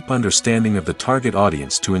 and a deep understanding of the target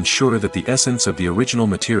audience to ensure that the essence of the original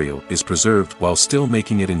material is preserved while still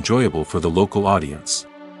making it enjoyable for the local audience.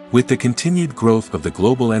 With the continued growth of the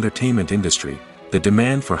global entertainment industry, the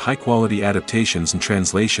demand for high-quality adaptations and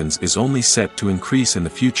translations is only set to increase in the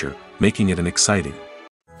future, making it an exciting.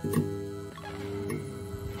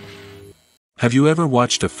 Have you ever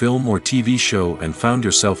watched a film or TV show and found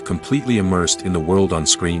yourself completely immersed in the world on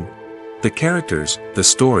screen? The characters, the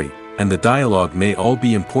story, and the dialogue may all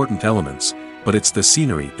be important elements, but it's the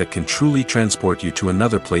scenery that can truly transport you to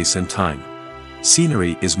another place and time.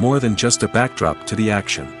 Scenery is more than just a backdrop to the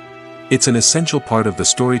action. It's an essential part of the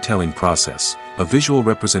storytelling process, a visual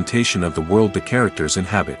representation of the world the characters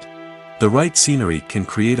inhabit. The right scenery can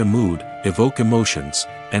create a mood, evoke emotions,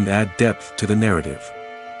 and add depth to the narrative.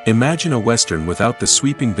 Imagine a Western without the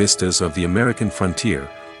sweeping vistas of the American frontier,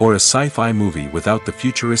 or a sci-fi movie without the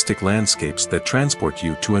futuristic landscapes that transport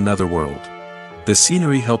you to another world. The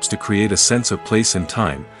scenery helps to create a sense of place and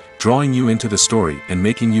time, drawing you into the story and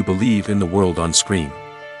making you believe in the world on screen.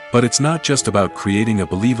 But it's not just about creating a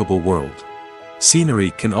believable world.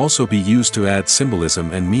 Scenery can also be used to add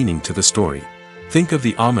symbolism and meaning to the story. Think of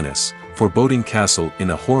the ominous, foreboding castle in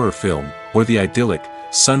a horror film, or the idyllic,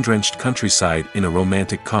 sun-drenched countryside in a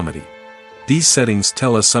romantic comedy. These settings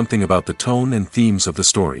tell us something about the tone and themes of the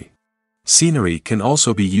story. Scenery can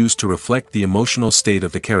also be used to reflect the emotional state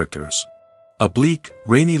of the characters. A bleak,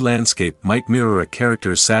 rainy landscape might mirror a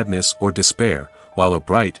character's sadness or despair, while a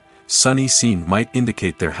bright, sunny scene might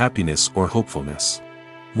indicate their happiness or hopefulness.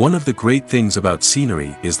 One of the great things about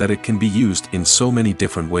scenery is that it can be used in so many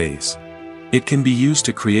different ways. It can be used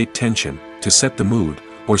to create tension, to set the mood,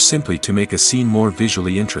 or simply to make a scene more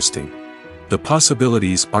visually interesting. The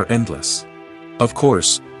possibilities are endless. Of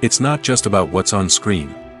course, it's not just about what's on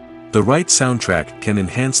screen. The right soundtrack can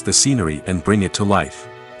enhance the scenery and bring it to life.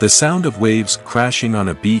 The sound of waves crashing on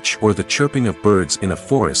a beach or the chirping of birds in a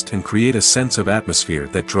forest can create a sense of atmosphere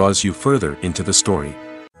that draws you further into the story.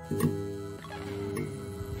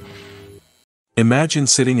 Imagine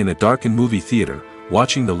sitting in a darkened movie theater,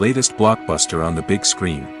 watching the latest blockbuster on the big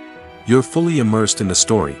screen. You're fully immersed in the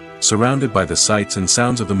story, surrounded by the sights and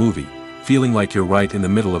sounds of the movie, feeling like you're right in the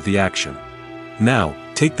middle of the action. Now,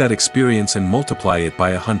 take that experience and multiply it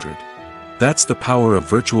by 100. That's the power of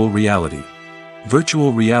virtual reality.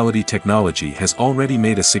 Virtual reality technology has already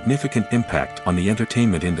made a significant impact on the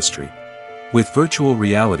entertainment industry. With virtual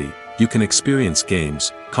reality, you can experience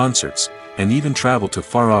games, concerts, and even travel to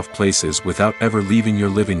far-off places without ever leaving your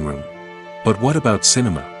living room. But what about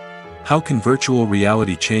cinema? How can virtual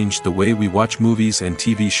reality change the way we watch movies and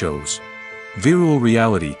TV shows? Virtual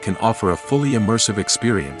reality can offer a fully immersive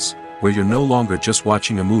experience, where you're no longer just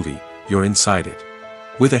watching a movie, you're inside it.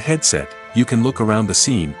 With a headset, you can look around the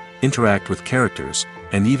scene, interact with characters,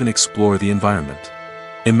 and even explore the environment.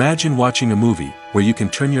 Imagine watching a movie, where you can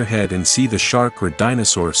turn your head and see the shark or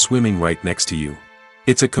dinosaur swimming right next to you.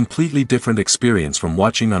 It's a completely different experience from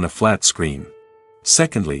watching on a flat screen.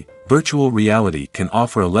 Secondly, virtual reality can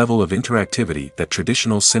offer a level of interactivity that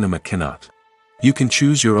traditional cinema cannot. You can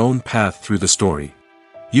choose your own path through the story.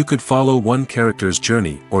 You could follow one character's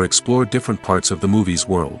journey or explore different parts of the movie's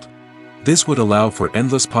world. This would allow for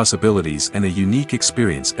endless possibilities and a unique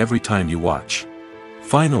experience every time you watch.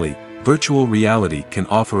 Finally, virtual reality can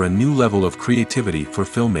offer a new level of creativity for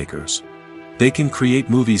filmmakers. They can create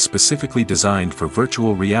movies specifically designed for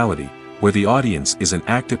virtual reality, where the audience is an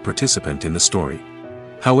active participant in the story.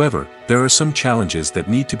 However, there are some challenges that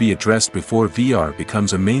need to be addressed before VR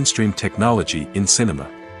becomes a mainstream technology in cinema.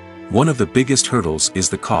 One of the biggest hurdles is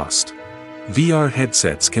the cost. VR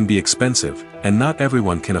headsets can be expensive, and not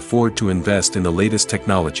everyone can afford to invest in the latest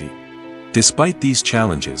technology. Despite these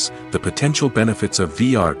challenges, the potential benefits of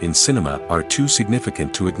VR in cinema are too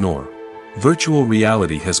significant to ignore. Virtual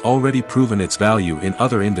reality has already proven its value in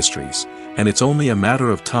other industries, and it's only a matter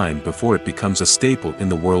of time before it becomes a staple in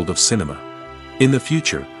the world of cinema. In the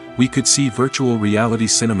future, we could see virtual reality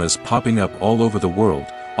cinemas popping up all over the world,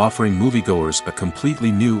 offering moviegoers a completely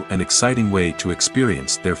new and exciting way to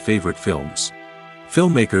experience their favorite films.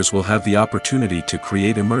 Filmmakers will have the opportunity to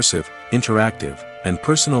create immersive, interactive, and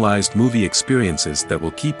personalized movie experiences that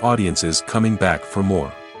will keep audiences coming back for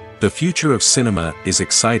more. The future of cinema is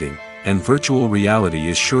exciting, and virtual reality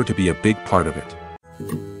is sure to be a big part of it.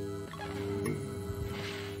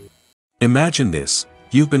 Imagine this: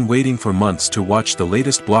 you've been waiting for months to watch the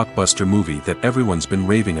latest blockbuster movie that everyone's been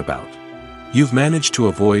raving about. You've managed to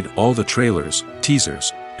avoid all the trailers,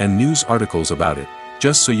 teasers, and news articles about it,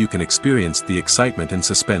 just so you can experience the excitement and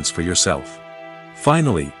suspense for yourself.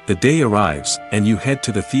 Finally, the day arrives, and you head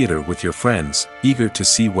to the theater with your friends, eager to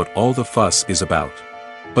see what all the fuss is about.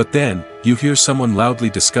 But then, you hear someone loudly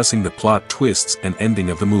discussing the plot twists and ending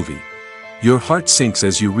of the movie. Your heart sinks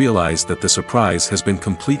as you realize that the surprise has been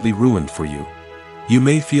completely ruined for you. You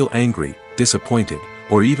may feel angry, disappointed,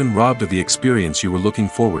 or even robbed of the experience you were looking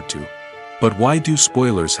forward to. But why do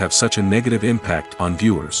spoilers have such a negative impact on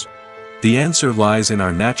viewers? The answer lies in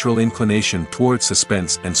our natural inclination toward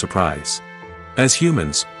suspense and surprise. As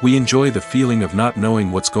humans, we enjoy the feeling of not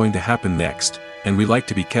knowing what's going to happen next, and we like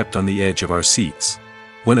to be kept on the edge of our seats.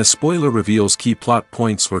 When a spoiler reveals key plot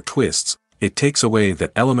points or twists, it takes away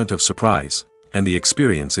that element of surprise, and the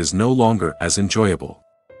experience is no longer as enjoyable.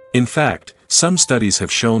 In fact, some studies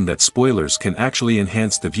have shown that spoilers can actually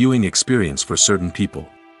enhance the viewing experience for certain people.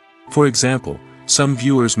 For example, some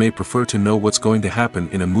viewers may prefer to know what's going to happen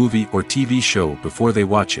in a movie or TV show before they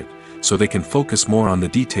watch it, so they can focus more on the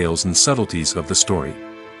details and subtleties of the story.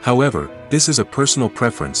 However, this is a personal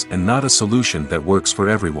preference and not a solution that works for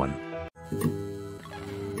everyone.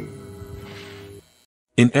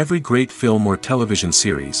 In every great film or television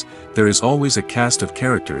series, there is always a cast of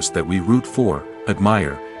characters that we root for,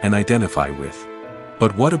 admire, and identify with.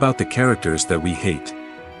 But what about the characters that we hate?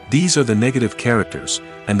 These are the negative characters,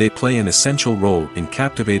 and they play an essential role in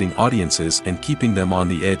captivating audiences and keeping them on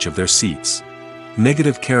the edge of their seats.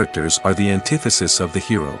 Negative characters are the antithesis of the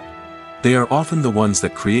hero. They are often the ones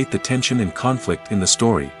that create the tension and conflict in the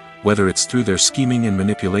story, whether it's through their scheming and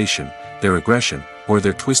manipulation, their aggression, or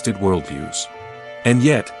their twisted worldviews. And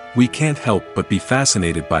yet, we can't help but be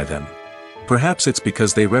fascinated by them. Perhaps it's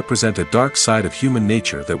because they represent a dark side of human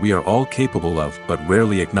nature that we are all capable of but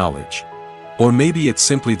rarely acknowledge. Or maybe it's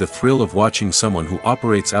simply the thrill of watching someone who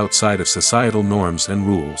operates outside of societal norms and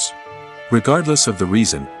rules. Regardless of the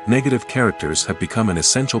reason, negative characters have become an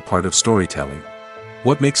essential part of storytelling.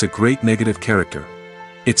 What makes a great negative character?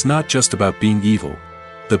 It's not just about being evil.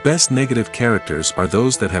 The best negative characters are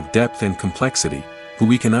those that have depth and complexity, who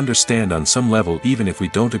we can understand on some level even if we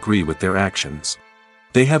don't agree with their actions.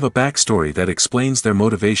 They have a backstory that explains their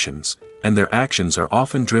motivations, and their actions are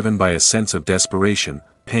often driven by a sense of desperation,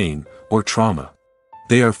 pain, or trauma.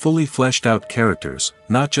 They are fully fleshed out characters,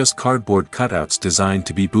 not just cardboard cutouts designed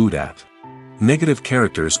to be booed at. Negative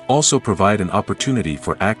characters also provide an opportunity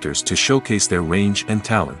for actors to showcase their range and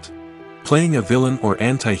talent. Playing a villain or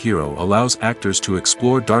anti-hero allows actors to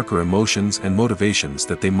explore darker emotions and motivations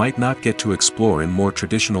that they might not get to explore in more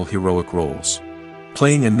traditional heroic roles.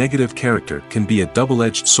 Playing a negative character can be a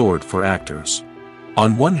double-edged sword for actors.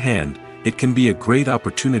 On one hand, it can be a great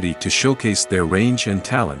opportunity to showcase their range and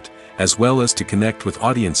talent, as well as to connect with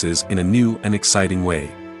audiences in a new and exciting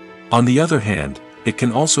way. On the other hand, it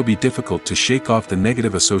can also be difficult to shake off the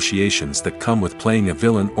negative associations that come with playing a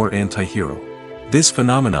villain or anti-hero. This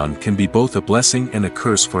phenomenon can be both a blessing and a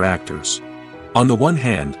curse for actors. On the one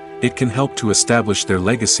hand, it can help to establish their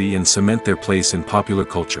legacy and cement their place in popular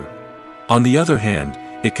culture. On the other hand,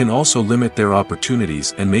 it can also limit their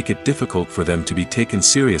opportunities and make it difficult for them to be taken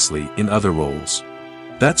seriously in other roles.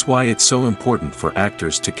 That's why it's so important for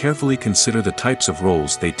actors to carefully consider the types of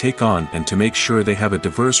roles they take on and to make sure they have a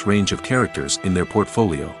diverse range of characters in their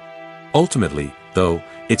portfolio. Ultimately, though,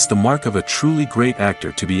 it's the mark of a truly great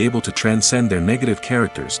actor to be able to transcend their negative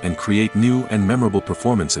characters and create new and memorable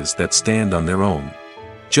performances that stand on their own.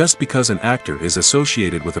 Just because an actor is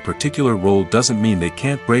associated with a particular role doesn't mean they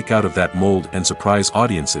can't break out of that mold and surprise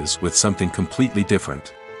audiences with something completely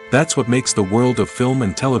different. That's what makes the world of film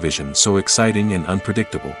and television so exciting and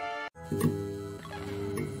unpredictable.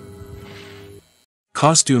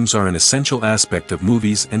 Costumes are an essential aspect of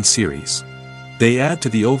movies and series. They add to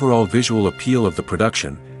the overall visual appeal of the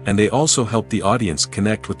production, and they also help the audience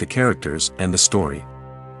connect with the characters and the story.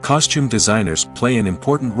 Costume designers play an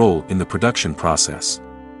important role in the production process.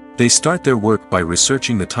 They start their work by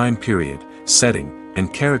researching the time period, setting,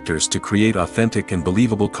 and characters to create authentic and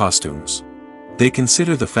believable costumes. They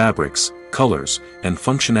consider the fabrics, colors, and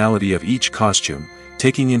functionality of each costume,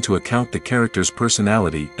 taking into account the character's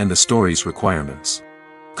personality and the story's requirements.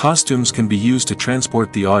 Costumes can be used to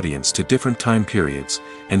transport the audience to different time periods,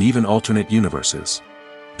 and even alternate universes.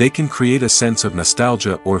 They can create a sense of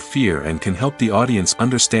nostalgia or fear and can help the audience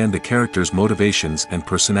understand the character's motivations and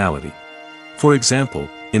personality. For example,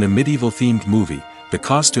 in a medieval-themed movie, the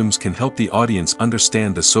costumes can help the audience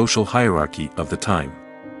understand the social hierarchy of the time.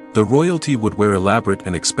 The royalty would wear elaborate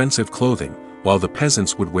and expensive clothing, while the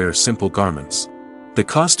peasants would wear simple garments. The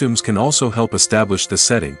costumes can also help establish the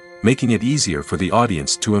setting, making it easier for the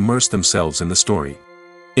audience to immerse themselves in the story.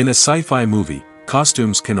 In a sci-fi movie,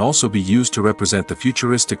 costumes can also be used to represent the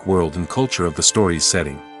futuristic world and culture of the story's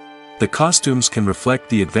setting. The costumes can reflect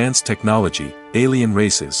the advanced technology, alien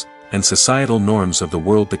races, and societal norms of the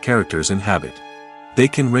world the characters inhabit. They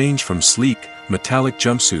can range from sleek, metallic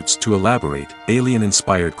jumpsuits to elaborate,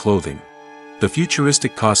 alien-inspired clothing. The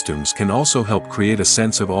futuristic costumes can also help create a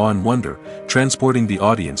sense of awe and wonder, transporting the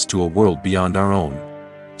audience to a world beyond our own.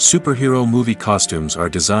 Superhero movie costumes are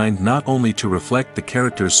designed not only to reflect the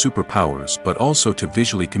character's superpowers but also to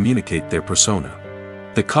visually communicate their persona.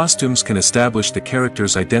 The costumes can establish the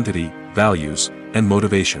character's identity, values, and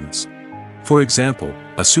motivations. For example,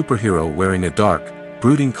 a superhero wearing a dark,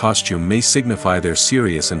 brooding costume may signify their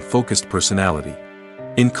serious and focused personality.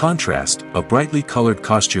 In contrast, a brightly colored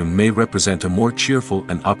costume may represent a more cheerful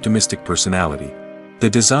and optimistic personality. The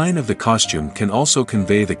design of the costume can also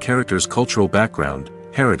convey the character's cultural background,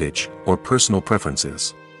 heritage, or personal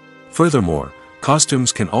preferences. Furthermore,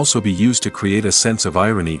 costumes can also be used to create a sense of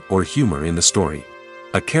irony or humor in the story.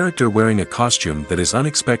 A character wearing a costume that is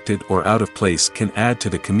unexpected or out of place can add to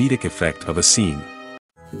the comedic effect of a scene.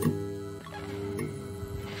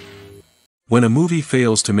 When a movie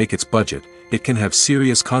fails to make its budget, it can have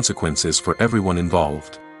serious consequences for everyone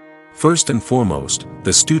involved. First and foremost,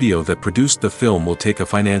 the studio that produced the film will take a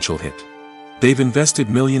financial hit. They've invested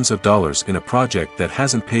millions of dollars in a project that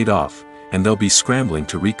hasn't paid off, and they'll be scrambling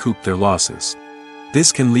to recoup their losses.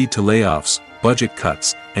 This can lead to layoffs, budget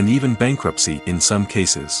cuts, and even bankruptcy in some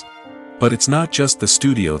cases. But it's not just the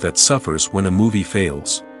studio that suffers when a movie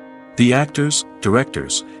fails. The actors,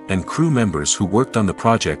 directors, and crew members who worked on the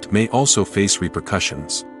project may also face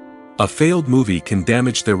repercussions. A failed movie can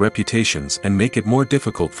damage their reputations and make it more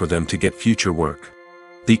difficult for them to get future work.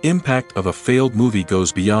 The impact of a failed movie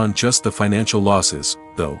goes beyond just the financial losses,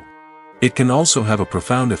 though. It can also have a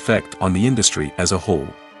profound effect on the industry as a whole.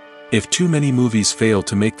 If too many movies fail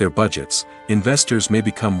to make their budgets, investors may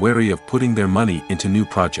become wary of putting their money into new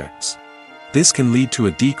projects. This can lead to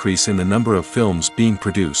a decrease in the number of films being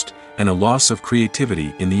produced, and a loss of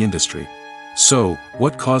creativity in the industry. So,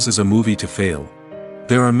 what causes a movie to fail?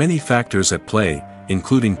 There are many factors at play,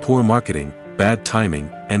 including poor marketing, bad timing,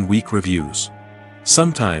 and weak reviews.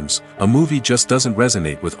 Sometimes, a movie just doesn't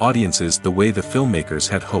resonate with audiences the way the filmmakers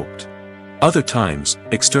had hoped. Other times,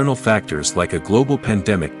 external factors like a global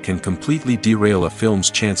pandemic can completely derail a film's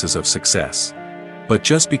chances of success. But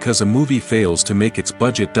just because a movie fails to make its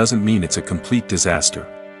budget doesn't mean it's a complete disaster.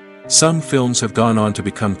 Some films have gone on to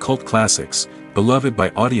become cult classics, beloved by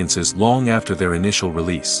audiences long after their initial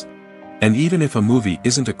release. And even if a movie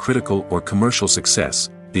isn't a critical or commercial success,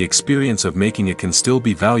 the experience of making it can still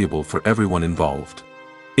be valuable for everyone involved.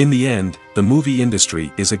 In the end, the movie industry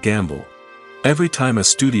is a gamble. Every time a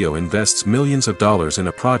studio invests millions of dollars in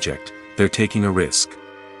a project, they're taking a risk.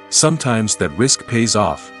 Sometimes that risk pays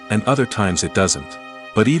off, and other times it doesn't.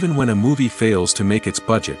 But even when a movie fails to make its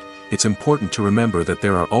budget, it's important to remember that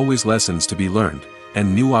there are always lessons to be learned,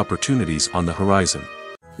 and new opportunities on the horizon.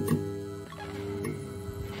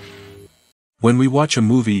 When we watch a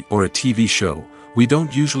movie or a TV show, we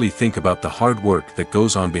don't usually think about the hard work that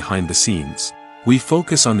goes on behind the scenes. We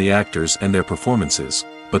focus on the actors and their performances,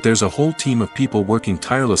 but there's a whole team of people working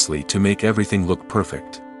tirelessly to make everything look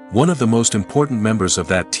perfect. One of the most important members of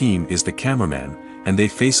that team is the cameraman, and they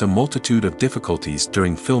face a multitude of difficulties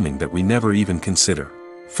during filming that we never even consider.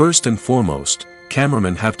 First and foremost,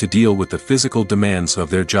 cameramen have to deal with the physical demands of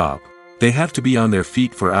their job. They have to be on their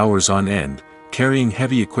feet for hours on end, carrying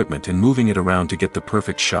heavy equipment and moving it around to get the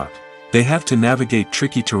perfect shot. They have to navigate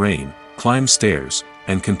tricky terrain, climb stairs,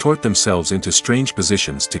 and contort themselves into strange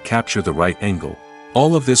positions to capture the right angle.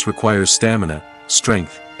 All of this requires stamina,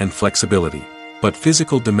 strength, and flexibility. But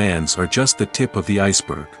physical demands are just the tip of the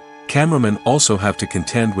iceberg. Cameramen also have to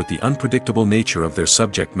contend with the unpredictable nature of their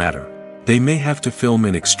subject matter. They may have to film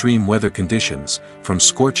in extreme weather conditions, from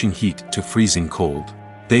scorching heat to freezing cold.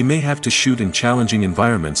 They may have to shoot in challenging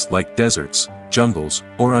environments like deserts, jungles,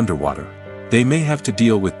 or underwater. They may have to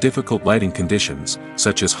deal with difficult lighting conditions,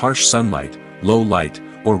 such as harsh sunlight, low light,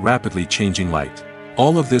 or rapidly changing light.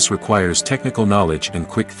 All of this requires technical knowledge and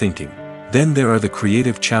quick thinking. Then there are the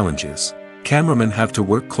creative challenges. Cameramen have to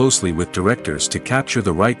work closely with directors to capture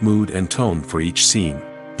the right mood and tone for each scene.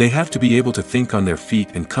 They have to be able to think on their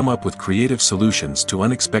feet and come up with creative solutions to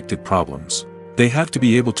unexpected problems. They have to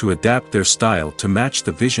be able to adapt their style to match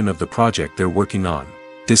the vision of the project they're working on.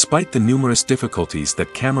 Despite the numerous difficulties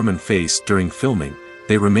that cameramen face during filming,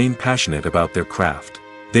 they remain passionate about their craft.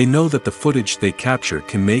 They know that the footage they capture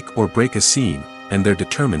can make or break a scene, and they're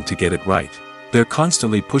determined to get it right. They're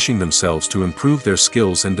constantly pushing themselves to improve their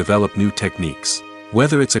skills and develop new techniques.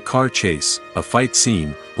 Whether it's a car chase, a fight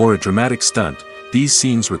scene, or a dramatic stunt, these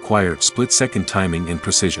scenes require split-second timing and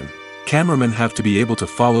precision. Cameramen have to be able to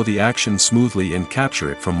follow the action smoothly and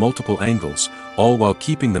capture it from multiple angles, all while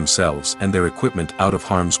keeping themselves and their equipment out of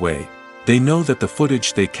harm's way. They know that the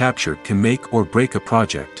footage they capture can make or break a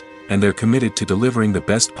project, and they're committed to delivering the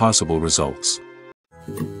best possible results.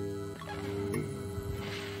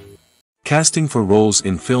 Casting for roles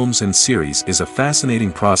in films and series is a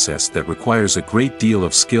fascinating process that requires a great deal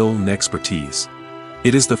of skill and expertise.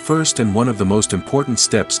 It is the first and one of the most important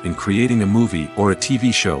steps in creating a movie or a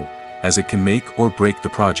TV show, as it can make or break the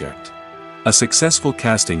project. A successful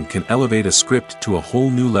casting can elevate a script to a whole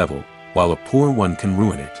new level, while a poor one can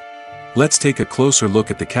ruin it. Let's take a closer look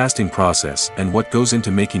at the casting process and what goes into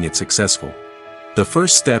making it successful. The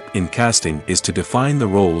first step in casting is to define the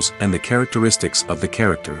roles and the characteristics of the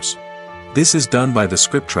characters. This is done by the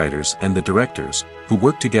scriptwriters and the directors, who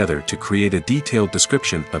work together to create a detailed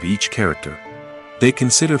description of each character. They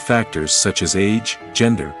consider factors such as age,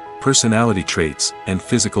 gender, personality traits, and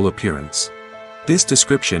physical appearance. This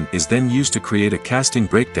description is then used to create a casting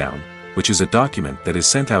breakdown, which is a document that is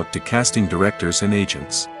sent out to casting directors and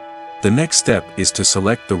agents. The next step is to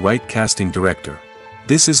select the right casting director.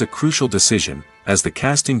 This is a crucial decision, as the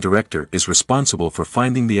casting director is responsible for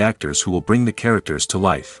finding the actors who will bring the characters to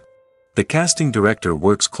life. The casting director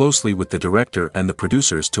works closely with the director and the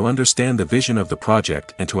producers to understand the vision of the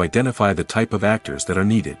project and to identify the type of actors that are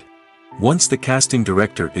needed. Once the casting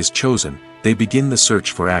director is chosen, they begin the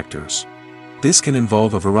search for actors. This can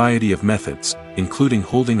involve a variety of methods, including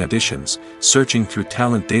holding auditions, searching through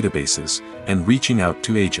talent databases, and reaching out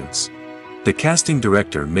to agents. The casting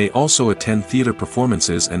director may also attend theater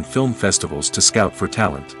performances and film festivals to scout for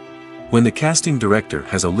talent. When the casting director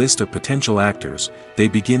has a list of potential actors, they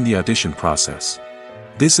begin the audition process.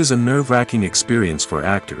 This is a nerve-wracking experience for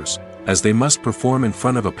actors, as they must perform in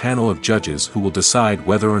front of a panel of judges who will decide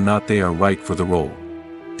whether or not they are right for the role.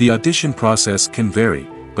 The audition process can vary,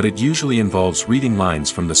 but it usually involves reading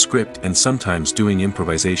lines from the script and sometimes doing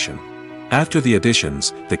improvisation. After the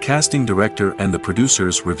auditions, the casting director and the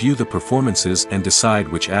producers review the performances and decide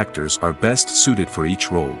which actors are best suited for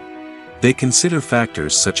each role. They consider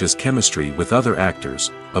factors such as chemistry with other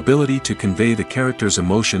actors, ability to convey the character's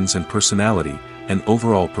emotions and personality, and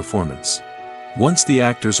overall performance. Once the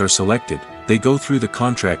actors are selected, they go through the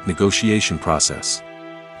contract negotiation process.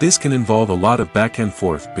 This can involve a lot of back and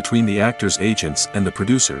forth between the actors' agents and the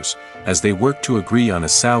producers, as they work to agree on a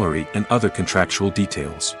salary and other contractual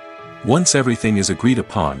details. Once everything is agreed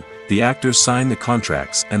upon, the actors sign the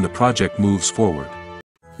contracts and the project moves forward.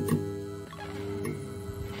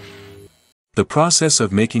 The process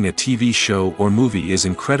of making a TV show or movie is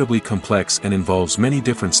incredibly complex and involves many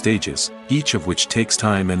different stages, each of which takes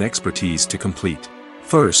time and expertise to complete.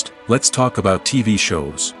 First, let's talk about TV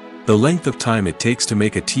shows. The length of time it takes to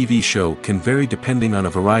make a TV show can vary depending on a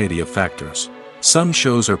variety of factors. Some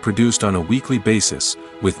shows are produced on a weekly basis,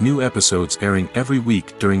 with new episodes airing every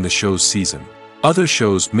week during the show's season. Other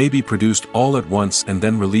shows may be produced all at once and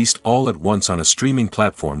then released all at once on a streaming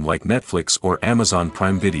platform like Netflix or Amazon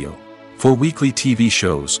Prime Video. For weekly TV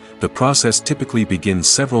shows, the process typically begins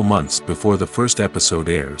several months before the first episode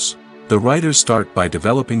airs. The writers start by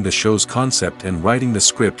developing the show's concept and writing the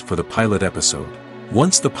script for the pilot episode.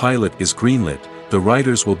 Once the pilot is greenlit, the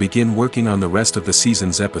writers will begin working on the rest of the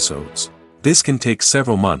season's episodes. This can take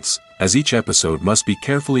several months, as each episode must be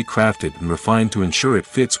carefully crafted and refined to ensure it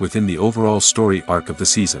fits within the overall story arc of the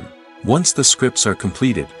season. Once the scripts are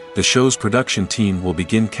completed, the show's production team will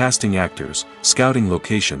begin casting actors, scouting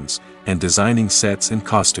locations, and designing sets and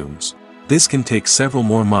costumes. This can take several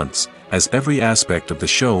more months, as every aspect of the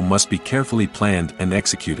show must be carefully planned and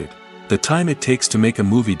executed. The time it takes to make a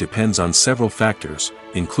movie depends on several factors,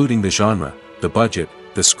 including the genre, the budget,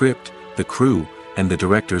 the script, the crew, and the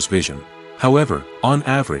director's vision. However, on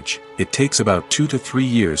average, it takes about 2 to 3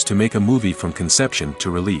 years to make a movie from conception to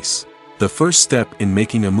release. The first step in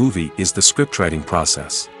making a movie is the scriptwriting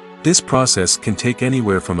process. This process can take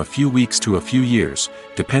anywhere from a few weeks to a few years,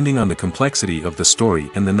 depending on the complexity of the story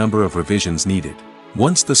and the number of revisions needed.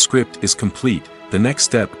 Once the script is complete, the next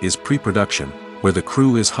step is pre-production, where the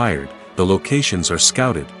crew is hired, the locations are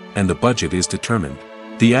scouted, and the budget is determined.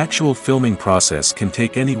 The actual filming process can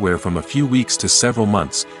take anywhere from a few weeks to several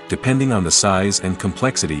months, depending on the size and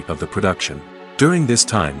complexity of the production. During this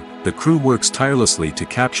time, the crew works tirelessly to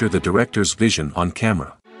capture the director's vision on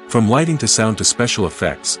camera. From lighting to sound to special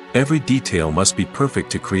effects, every detail must be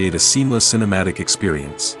perfect to create a seamless cinematic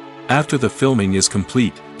experience. After the filming is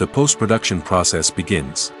complete, the post-production process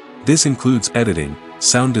begins. This includes editing,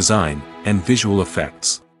 sound design, and visual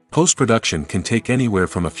effects. Post-production can take anywhere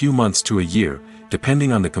from a few months to a year,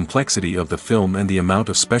 depending on the complexity of the film and the amount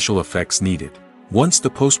of special effects needed. Once the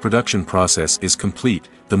post-production process is complete,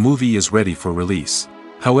 the movie is ready for release.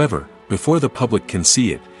 However, before the public can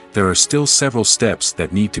see it, there are still several steps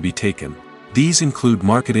that need to be taken. These include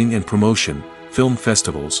marketing and promotion, film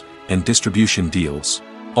festivals, and distribution deals.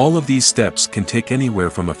 All of these steps can take anywhere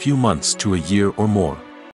from a few months to a year or more.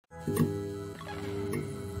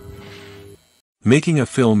 Making a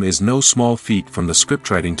film is no small feat. From the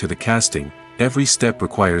scriptwriting to the casting, every step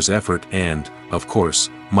requires effort and, of course,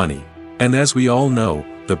 money. And as we all know,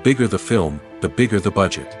 the bigger the film, the bigger the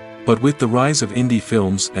budget. But with the rise of indie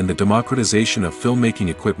films and the democratization of filmmaking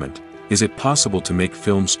equipment, is it possible to make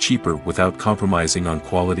films cheaper without compromising on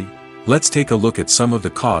quality? Let's take a look at some of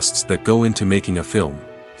the costs that go into making a film.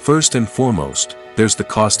 First and foremost, there's the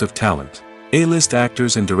cost of talent. A-list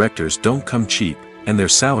actors and directors don't come cheap, and their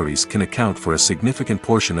salaries can account for a significant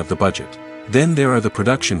portion of the budget. Then there are the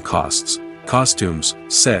production costs, costumes,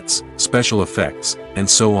 sets, special effects, and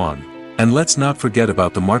so on. And let's not forget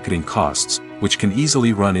about the marketing costs, which can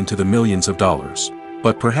easily run into the millions of dollars.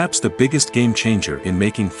 But perhaps the biggest game changer in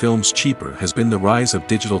making films cheaper has been the rise of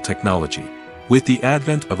digital technology. With the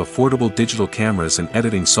advent of affordable digital cameras and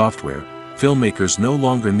editing software, filmmakers no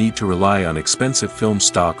longer need to rely on expensive film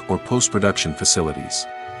stock or post-production facilities.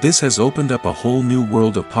 This has opened up a whole new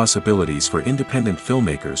world of possibilities for independent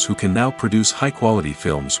filmmakers who can now produce high-quality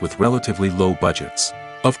films with relatively low budgets.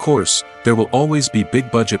 Of course, there will always be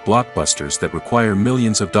big-budget blockbusters that require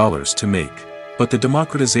millions of dollars to make. But the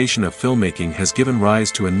democratization of filmmaking has given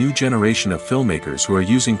rise to a new generation of filmmakers who are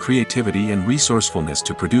using creativity and resourcefulness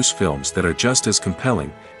to produce films that are just as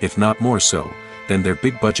compelling, if not more so, than their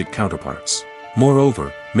big-budget counterparts.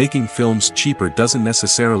 Moreover, making films cheaper doesn't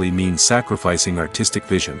necessarily mean sacrificing artistic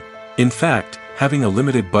vision. In fact, having a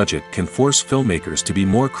limited budget can force filmmakers to be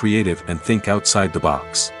more creative and think outside the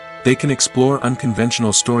box. They can explore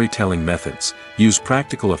unconventional storytelling methods, use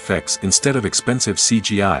practical effects instead of expensive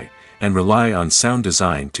CGI, and rely on sound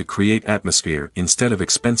design to create atmosphere instead of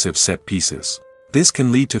expensive set pieces. This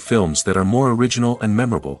can lead to films that are more original and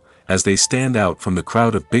memorable, as they stand out from the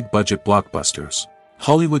crowd of big-budget blockbusters.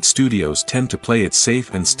 Hollywood studios tend to play it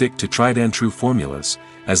safe and stick to tried-and-true formulas,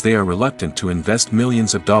 as they are reluctant to invest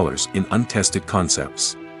millions of dollars in untested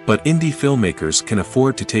concepts. But indie filmmakers can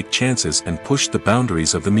afford to take chances and push the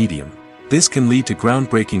boundaries of the medium. This can lead to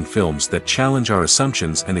groundbreaking films that challenge our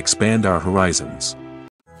assumptions and expand our horizons.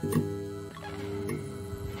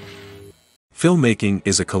 Filmmaking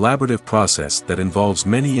is a collaborative process that involves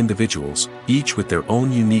many individuals, each with their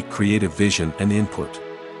own unique creative vision and input.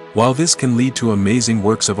 While this can lead to amazing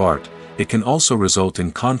works of art, it can also result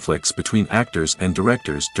in conflicts between actors and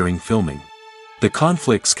directors during filming. The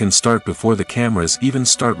conflicts can start before the cameras even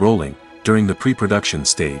start rolling, during the pre-production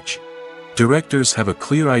stage. Directors have a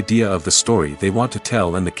clear idea of the story they want to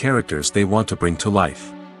tell and the characters they want to bring to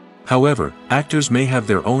life. However, actors may have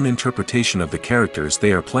their own interpretation of the characters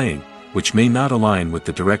they are playing, which may not align with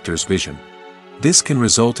the director's vision. This can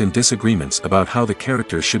result in disagreements about how the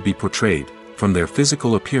characters should be portrayed, from their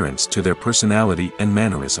physical appearance to their personality and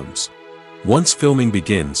mannerisms. Once filming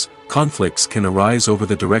begins, conflicts can arise over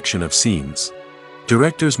the direction of scenes.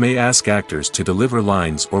 Directors may ask actors to deliver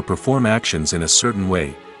lines or perform actions in a certain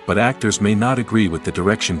way, but actors may not agree with the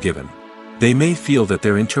direction given. They may feel that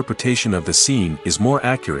their interpretation of the scene is more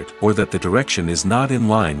accurate or that the direction is not in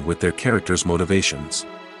line with their character's motivations.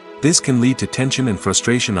 This can lead to tension and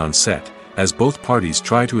frustration on set, as both parties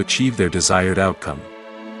try to achieve their desired outcome.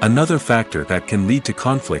 Another factor that can lead to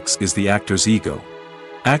conflicts is the actor's ego.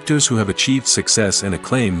 Actors who have achieved success and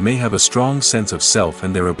acclaim may have a strong sense of self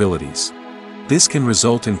and their abilities. This can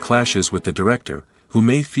result in clashes with the director, who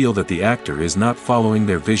may feel that the actor is not following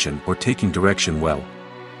their vision or taking direction well.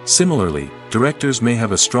 Similarly, directors may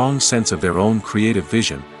have a strong sense of their own creative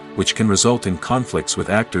vision, which can result in conflicts with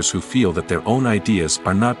actors who feel that their own ideas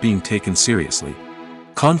are not being taken seriously.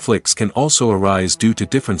 Conflicts can also arise due to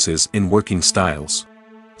differences in working styles.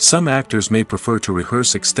 Some actors may prefer to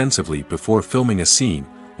rehearse extensively before filming a scene,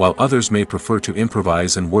 while others may prefer to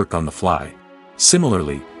improvise and work on the fly.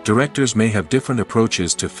 Similarly, directors may have different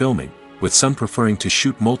approaches to filming, with some preferring to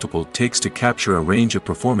shoot multiple takes to capture a range of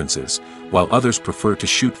performances, while others prefer to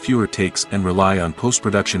shoot fewer takes and rely on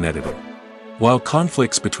post-production editing. While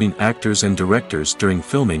conflicts between actors and directors during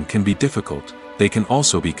filming can be difficult, they can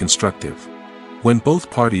also be constructive. When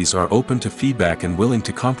both parties are open to feedback and willing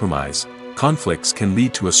to compromise, conflicts can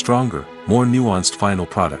lead to a stronger, more nuanced final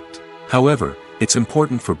product. However, it's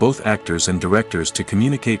important for both actors and directors to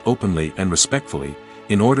communicate openly and respectfully,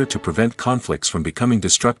 in order to prevent conflicts from becoming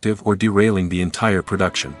destructive or derailing the entire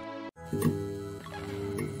production.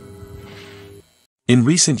 In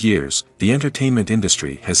recent years, the entertainment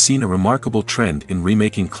industry has seen a remarkable trend in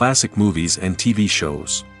remaking classic movies and TV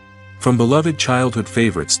shows. From beloved childhood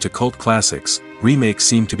favorites to cult classics, remakes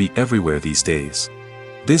seem to be everywhere these days.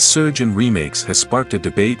 This surge in remakes has sparked a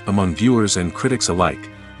debate among viewers and critics alike,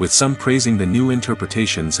 with some praising the new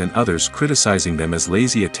interpretations and others criticizing them as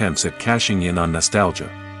lazy attempts at cashing in on nostalgia.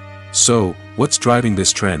 So, what's driving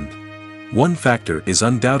this trend? One factor is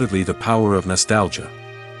undoubtedly the power of nostalgia.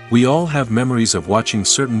 We all have memories of watching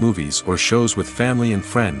certain movies or shows with family and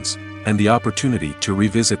friends, and the opportunity to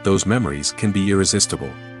revisit those memories can be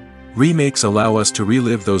irresistible. Remakes allow us to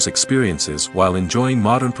relive those experiences while enjoying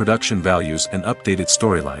modern production values and updated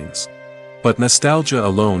storylines. But nostalgia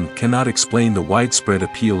alone cannot explain the widespread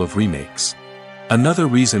appeal of remakes. Another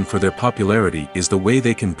reason for their popularity is the way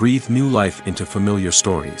they can breathe new life into familiar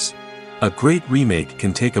stories. A great remake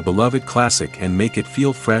can take a beloved classic and make it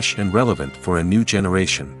feel fresh and relevant for a new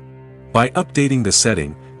generation. By updating the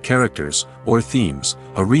setting, characters, or themes,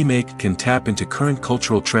 a remake can tap into current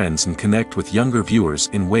cultural trends and connect with younger viewers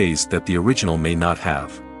in ways that the original may not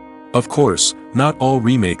have. Of course, not all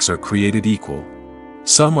remakes are created equal.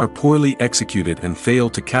 Some are poorly executed and fail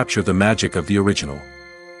to capture the magic of the original.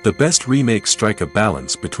 The best remakes strike a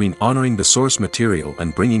balance between honoring the source material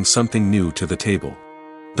and bringing something new to the table.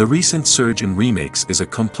 The recent surge in remakes is a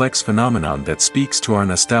complex phenomenon that speaks to our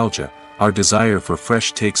nostalgia, our desire for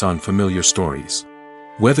fresh takes on familiar stories.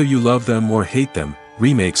 Whether you love them or hate them,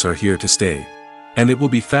 remakes are here to stay. And it will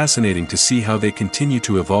be fascinating to see how they continue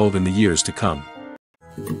to evolve in the years to come.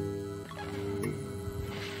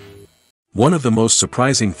 One of the most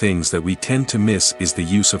surprising things that we tend to miss is the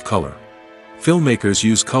use of color. Filmmakers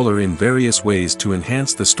use color in various ways to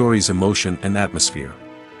enhance the story's emotion and atmosphere.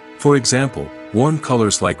 For example, warm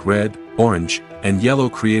colors like red, orange, and yellow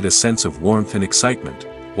create a sense of warmth and excitement,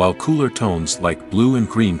 while cooler tones like blue and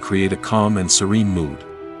green create a calm and serene mood.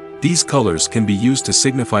 These colors can be used to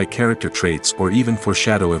signify character traits or even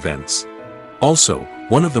foreshadow events. Also,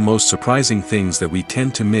 one of the most surprising things that we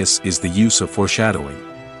tend to miss is the use of foreshadowing.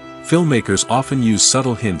 Filmmakers often use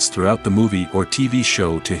subtle hints throughout the movie or TV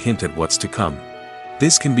show to hint at what's to come.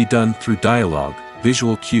 This can be done through dialogue,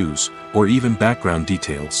 visual cues, or even background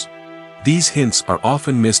details. These hints are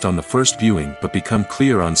often missed on the first viewing but become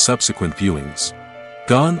clear on subsequent viewings.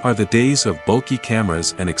 Gone are the days of bulky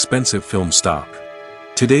cameras and expensive film stock.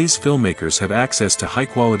 Today's filmmakers have access to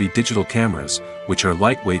high-quality digital cameras, which are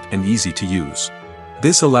lightweight and easy to use.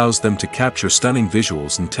 This allows them to capture stunning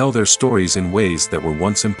visuals and tell their stories in ways that were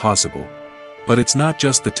once impossible. But it's not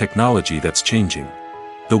just the technology that's changing.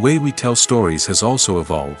 The way we tell stories has also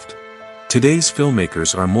evolved. Today's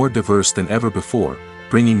filmmakers are more diverse than ever before,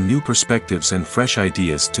 bringing new perspectives and fresh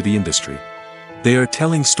ideas to the industry. They are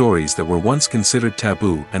telling stories that were once considered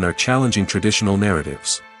taboo and are challenging traditional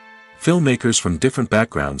narratives. Filmmakers from different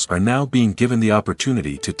backgrounds are now being given the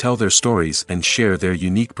opportunity to tell their stories and share their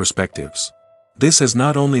unique perspectives. This has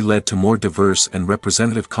not only led to more diverse and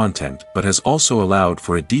representative content but has also allowed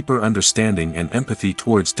for a deeper understanding and empathy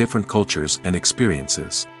towards different cultures and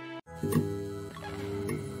experiences.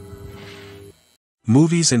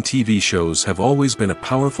 Movies and TV shows have always been a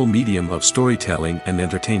powerful medium of storytelling and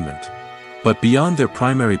entertainment. But beyond their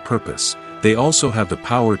primary purpose, they also have the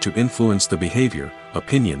power to influence the behavior,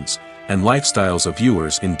 opinions, and lifestyles of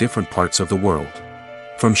viewers in different parts of the world.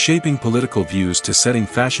 From shaping political views to setting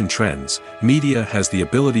fashion trends, media has the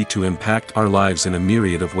ability to impact our lives in a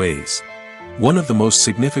myriad of ways. One of the most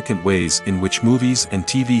significant ways in which movies and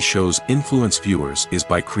TV shows influence viewers is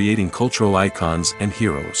by creating cultural icons and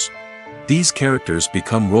heroes. These characters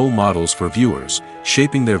become role models for viewers,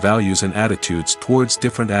 shaping their values and attitudes towards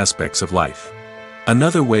different aspects of life.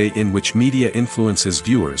 Another way in which media influences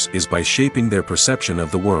viewers is by shaping their perception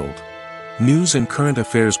of the world. News and current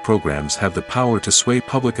affairs programs have the power to sway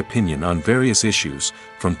public opinion on various issues,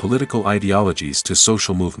 from political ideologies to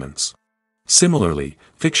social movements. Similarly,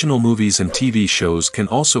 fictional movies and TV shows can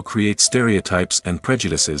also create stereotypes and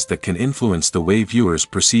prejudices that can influence the way viewers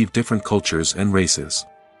perceive different cultures and races.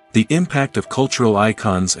 The impact of cultural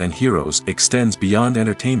icons and heroes extends beyond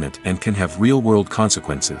entertainment and can have real-world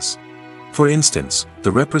consequences. For instance,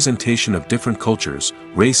 the representation of different cultures,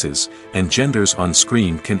 races, and genders on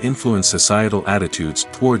screen can influence societal attitudes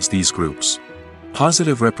towards these groups.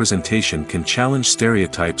 Positive representation can challenge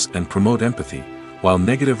stereotypes and promote empathy, while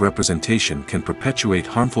negative representation can perpetuate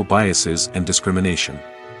harmful biases and discrimination.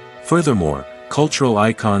 Furthermore, cultural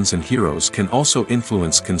icons and heroes can also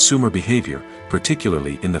influence consumer behavior,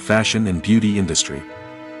 particularly in the fashion and beauty industry.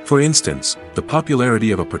 For instance, the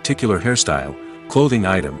popularity of a particular hairstyle, clothing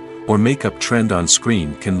item, or makeup trend on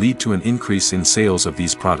screen can lead to an increase in sales of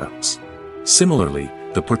these products. Similarly,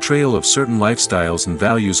 the portrayal of certain lifestyles and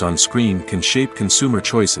values on screen can shape consumer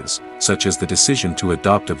choices, such as the decision to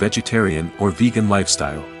adopt a vegetarian or vegan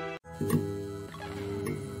lifestyle.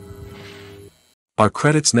 Are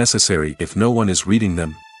credits necessary if no one is reading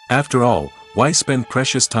them? After all, why spend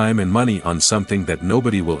precious time and money on something that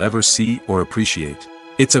nobody will ever see or appreciate?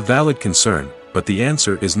 It's a valid concern, but the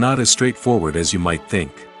answer is not as straightforward as you might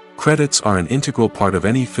think. Credits are an integral part of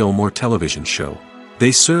any film or television show.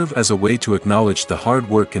 They serve as a way to acknowledge the hard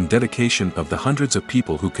work and dedication of the hundreds of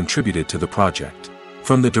people who contributed to the project.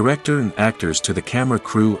 From the director and actors to the camera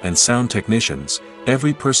crew and sound technicians,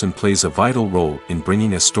 every person plays a vital role in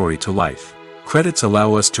bringing a story to life. Credits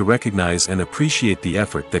allow us to recognize and appreciate the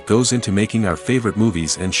effort that goes into making our favorite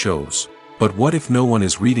movies and shows. But what if no one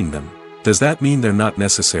is reading them? Does that mean they're not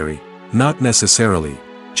necessary? Not necessarily.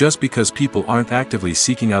 Just because people aren't actively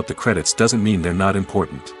seeking out the credits doesn't mean they're not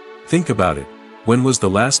important. Think about it. When was the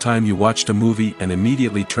last time you watched a movie and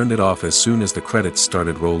immediately turned it off as soon as the credits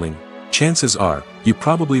started rolling? Chances are, you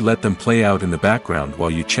probably let them play out in the background while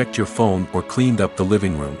you checked your phone or cleaned up the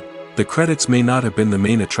living room. The credits may not have been the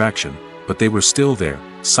main attraction, but they were still there,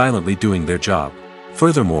 silently doing their job.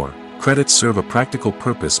 Furthermore, credits serve a practical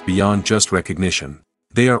purpose beyond just recognition.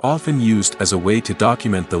 They are often used as a way to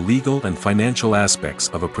document the legal and financial aspects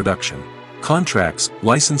of a production. Contracts,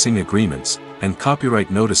 licensing agreements, and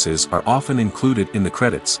copyright notices are often included in the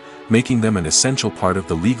credits, making them an essential part of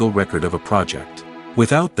the legal record of a project.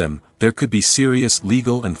 Without them, there could be serious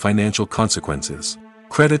legal and financial consequences.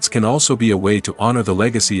 Credits can also be a way to honor the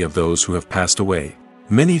legacy of those who have passed away.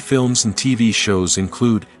 Many films and TV shows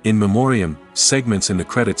include, in memoriam, segments in the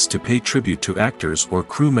credits to pay tribute to actors or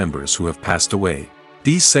crew members who have passed away.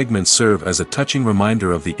 These segments serve as a touching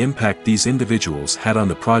reminder of the impact these individuals had on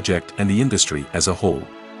the project and the industry as a whole.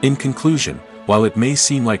 In conclusion, while it may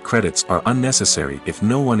seem like credits are unnecessary if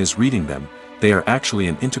no one is reading them, they are actually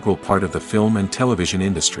an integral part of the film and television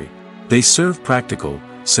industry. They serve practical,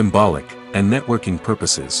 symbolic, and networking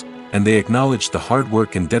purposes, and they acknowledge the hard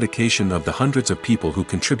work and dedication of the hundreds of people who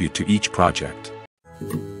contribute to each project.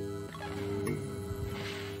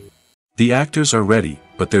 The actors are ready,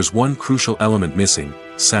 but there's one crucial element missing: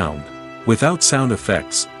 sound. Without sound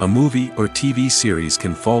effects, a movie or TV series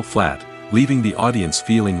can fall flat, leaving the audience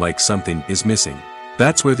feeling like something is missing.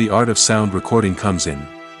 That's where the art of sound recording comes in.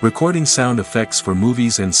 Recording sound effects for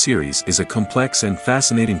movies and series is a complex and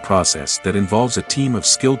fascinating process that involves a team of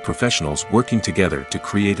skilled professionals working together to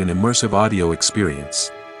create an immersive audio experience.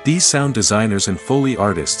 These sound designers and Foley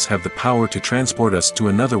artists have the power to transport us to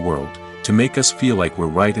another world, to make us feel like we're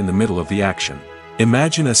right in the middle of the action.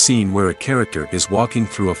 Imagine a scene where a character is walking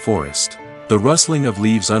through a forest. The rustling of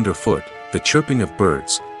leaves underfoot, the chirping of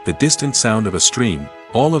birds, the distant sound of a stream,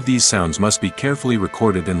 all of these sounds must be carefully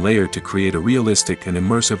recorded and layered to create a realistic and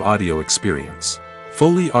immersive audio experience.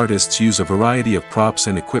 Foley artists use a variety of props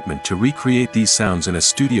and equipment to recreate these sounds in a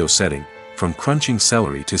studio setting, from crunching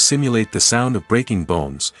celery to simulate the sound of breaking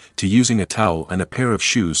bones, to using a towel and a pair of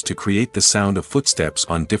shoes to create the sound of footsteps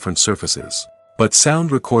on different surfaces. But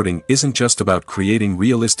sound recording isn't just about creating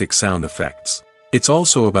realistic sound effects. It's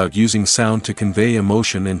also about using sound to convey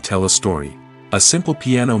emotion and tell a story. A simple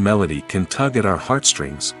piano melody can tug at our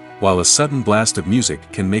heartstrings, while a sudden blast of music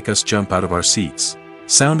can make us jump out of our seats.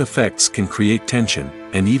 Sound effects can create tension,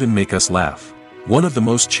 and even make us laugh. One of the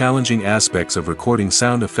most challenging aspects of recording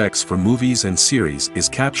sound effects for movies and series is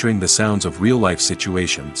capturing the sounds of real-life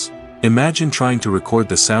situations. Imagine trying to record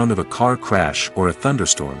the sound of a car crash or a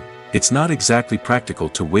thunderstorm. It's not exactly practical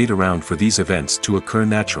to wait around for these events to occur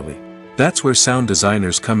naturally. That's where sound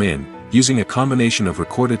designers come in, using a combination of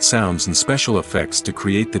recorded sounds and special effects to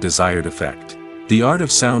create the desired effect. The art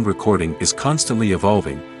of sound recording is constantly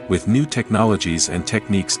evolving, with new technologies and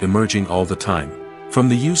techniques emerging all the time. From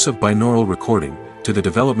the use of binaural recording, to the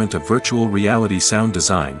development of virtual reality sound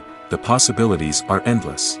design, the possibilities are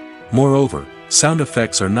endless. Moreover, sound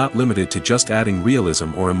effects are not limited to just adding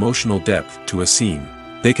realism or emotional depth to a scene.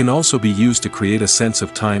 They can also be used to create a sense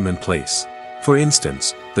of time and place. For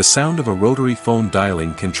instance, the sound of a rotary phone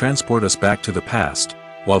dialing can transport us back to the past,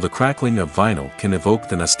 while the crackling of vinyl can evoke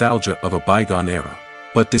the nostalgia of a bygone era.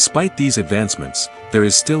 But despite these advancements, there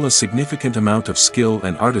is still a significant amount of skill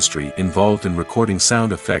and artistry involved in recording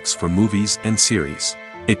sound effects for movies and series.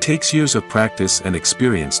 It takes years of practice and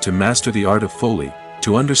experience to master the art of Foley,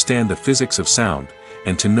 to understand the physics of sound,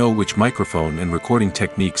 and to know which microphone and recording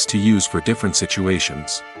techniques to use for different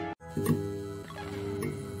situations.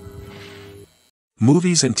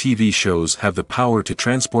 Movies and TV shows have the power to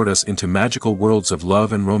transport us into magical worlds of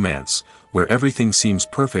love and romance, where everything seems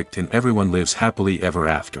perfect and everyone lives happily ever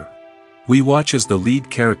after. We watch as the lead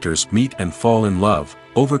characters meet and fall in love,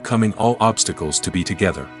 overcoming all obstacles to be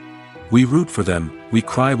together. We root for them, we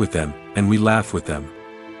cry with them, and we laugh with them.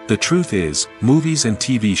 The truth is, movies and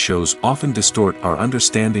TV shows often distort our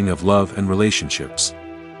understanding of love and relationships.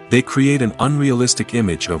 They create an unrealistic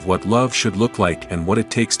image of what love should look like and what it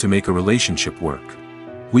takes to make a relationship work.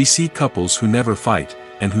 We see couples who never fight,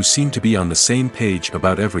 and who seem to be on the same page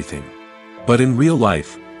about everything. But in real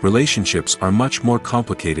life, relationships are much more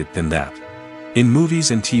complicated than that. In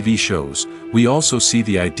movies and TV shows, we also see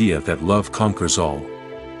the idea that love conquers all.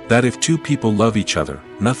 That if two people love each other,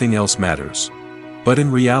 nothing else matters. But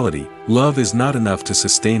in reality, love is not enough to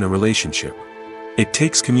sustain a relationship. It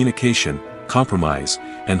takes communication, compromise,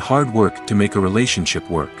 and hard work to make a relationship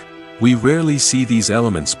work. We rarely see these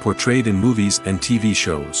elements portrayed in movies and TV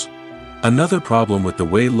shows. Another problem with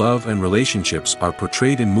the way love and relationships are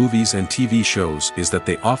portrayed in movies and TV shows is that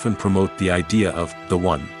they often promote the idea of the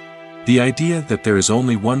one. The idea that there is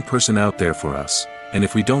only one person out there for us, and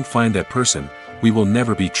if we don't find that person, we will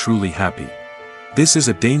never be truly happy. This is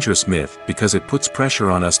a dangerous myth because it puts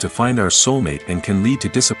pressure on us to find our soulmate and can lead to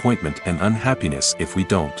disappointment and unhappiness if we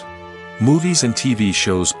don't. Movies and TV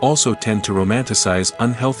shows also tend to romanticize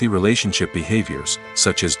unhealthy relationship behaviors,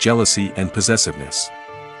 such as jealousy and possessiveness.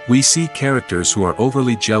 We see characters who are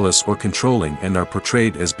overly jealous or controlling and are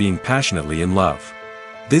portrayed as being passionately in love.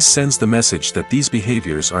 This sends the message that these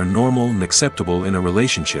behaviors are normal and acceptable in a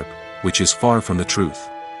relationship, which is far from the truth.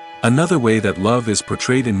 Another way that love is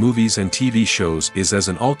portrayed in movies and TV shows is as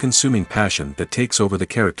an all-consuming passion that takes over the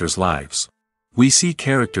characters' lives. We see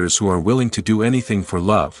characters who are willing to do anything for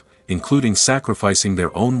love, including sacrificing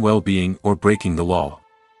their own well-being or breaking the law.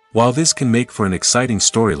 While this can make for an exciting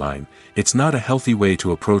storyline, it's not a healthy way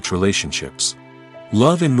to approach relationships.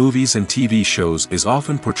 Love in movies and TV shows is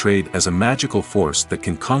often portrayed as a magical force that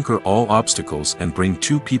can conquer all obstacles and bring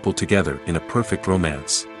two people together in a perfect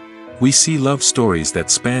romance. We see love stories that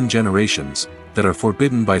span generations, that are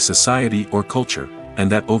forbidden by society or culture, and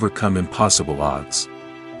that overcome impossible odds.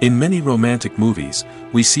 In many romantic movies,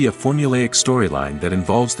 we see a formulaic storyline that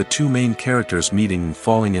involves the two main characters meeting and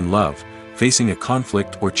falling in love, facing a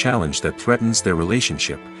conflict or challenge that threatens their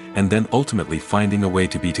relationship, and then ultimately finding a way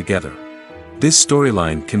to be together. This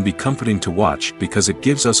storyline can be comforting to watch because it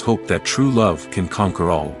gives us hope that true love can conquer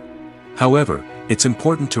all. However, it's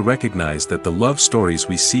important to recognize that the love stories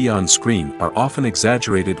we see on screen are often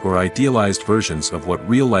exaggerated or idealized versions of what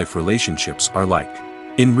real-life relationships are like.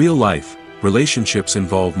 In real life, relationships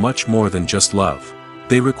involve much more than just love.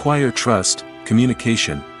 They require trust,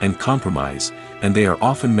 communication, and compromise, and they are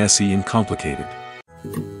often messy and complicated.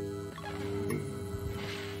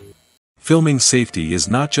 Filming safety is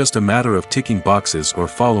not just a matter of ticking boxes or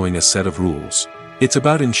following a set of rules. It's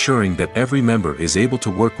about ensuring that every member is able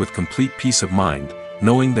to work with complete peace of mind,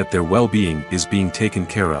 knowing that their well-being is being taken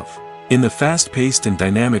care of. In the fast-paced and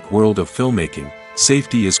dynamic world of filmmaking,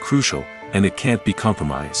 safety is crucial, and it can't be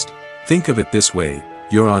compromised. Think of it this way: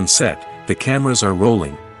 you're on set, the cameras are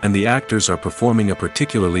rolling, and the actors are performing a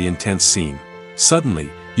particularly intense scene.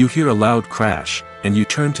 Suddenly, you hear a loud crash, and you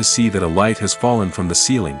turn to see that a light has fallen from the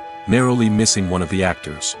ceiling, narrowly missing one of the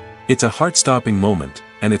actors. It's a heart-stopping moment,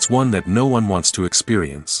 and it's one that no one wants to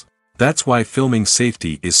experience. That's why filming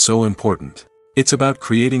safety is so important. It's about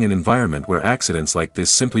creating an environment where accidents like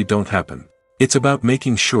this simply don't happen. It's about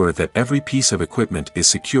making sure that every piece of equipment is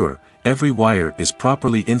secure, every wire is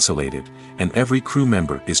properly insulated, and every crew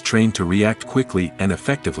member is trained to react quickly and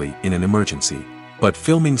effectively in an emergency. But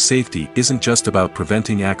filming safety isn't just about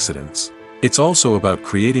preventing accidents. It's also about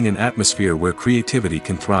creating an atmosphere where creativity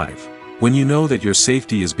can thrive. When you know that your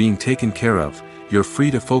safety is being taken care of, you're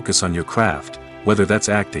free to focus on your craft, whether that's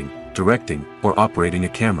acting, directing, or operating a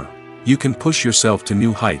camera. You can push yourself to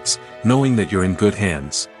new heights, knowing that you're in good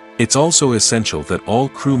hands. It's also essential that all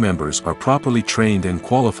crew members are properly trained and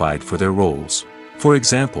qualified for their roles. For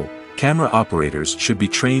example, camera operators should be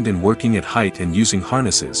trained in working at height and using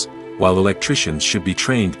harnesses, while electricians should be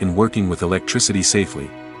trained in working with electricity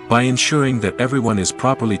safely. By ensuring that everyone is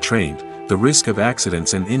properly trained, the risk of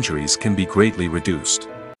accidents and injuries can be greatly reduced.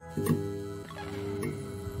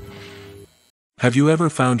 Have you ever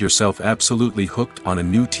found yourself absolutely hooked on a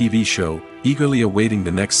new TV show, eagerly awaiting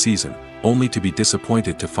the next season, only to be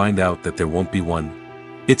disappointed to find out that there won't be one?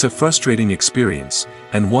 It's a frustrating experience,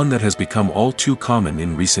 and one that has become all too common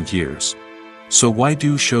in recent years. So why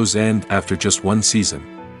do shows end after just one season?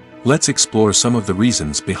 Let's explore some of the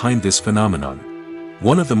reasons behind this phenomenon.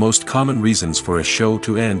 One of the most common reasons for a show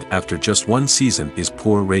to end after just one season is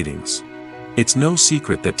poor ratings. It's no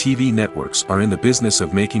secret that TV networks are in the business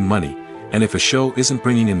of making money, and if a show isn't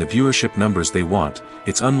bringing in the viewership numbers they want,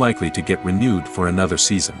 it's unlikely to get renewed for another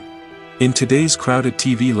season. In today's crowded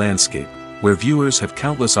TV landscape, where viewers have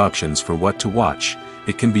countless options for what to watch,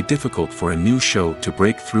 it can be difficult for a new show to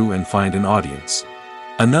break through and find an audience.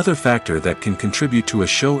 Another factor that can contribute to a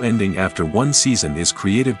show ending after one season is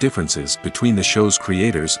creative differences between the show's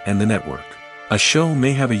creators and the network. A show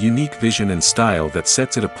may have a unique vision and style that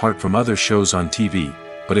sets it apart from other shows on TV,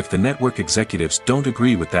 but if the network executives don't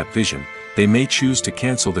agree with that vision, they may choose to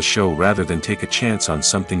cancel the show rather than take a chance on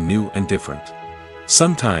something new and different.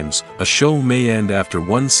 Sometimes, a show may end after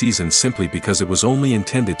one season simply because it was only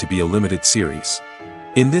intended to be a limited series.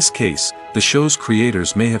 In this case, the show's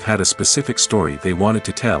creators may have had a specific story they wanted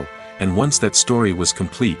to tell, and once that story was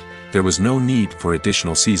complete, there was no need for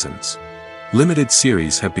additional seasons. Limited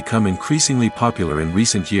series have become increasingly popular in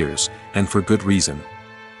recent years, and for good reason.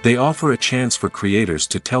 They offer a chance for creators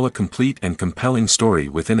to tell a complete and compelling story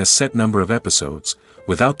within a set number of episodes,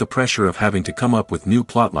 without the pressure of having to come up with new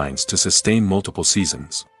plotlines to sustain multiple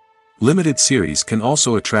seasons. Limited series can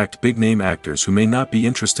also attract big-name actors who may not be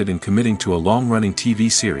interested in committing to a long-running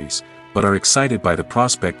TV series, but are excited by the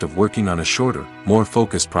prospect of working on a shorter, more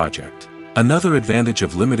focused project. Another advantage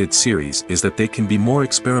of limited series is that they can be more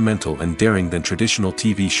experimental and daring than traditional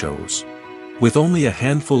TV shows. With only a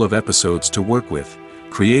handful of episodes to work with,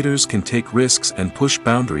 creators can take risks and push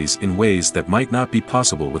boundaries in ways that might not be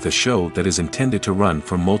possible with a show that is intended to run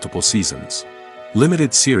for multiple seasons.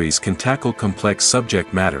 Limited series can tackle complex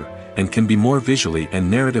subject matter, and can be more visually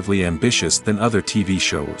and narratively ambitious than other TV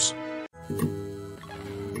shows.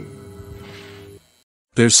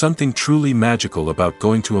 There's something truly magical about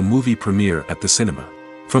going to a movie premiere at the cinema.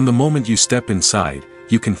 From the moment you step inside,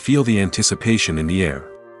 you can feel the anticipation in the air.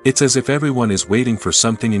 It's as if everyone is waiting for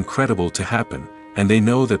something incredible to happen, and they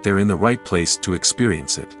know that they're in the right place to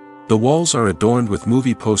experience it. The walls are adorned with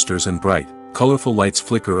movie posters and bright, colorful lights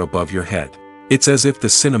flicker above your head. It's as if the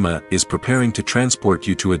cinema is preparing to transport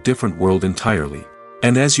you to a different world entirely.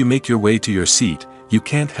 And as you make your way to your seat, you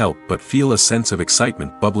can't help but feel a sense of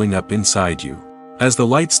excitement bubbling up inside you. As the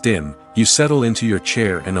lights dim, you settle into your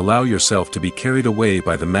chair and allow yourself to be carried away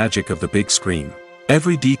by the magic of the big screen.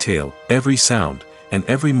 Every detail, every sound, and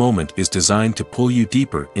every moment is designed to pull you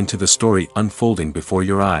deeper into the story unfolding before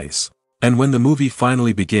your eyes. And when the movie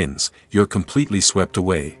finally begins, you're completely swept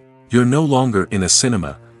away. You're no longer in a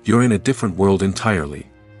cinema, you're in a different world entirely.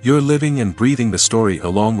 You're living and breathing the story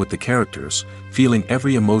along with the characters, feeling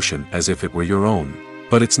every emotion as if it were your own.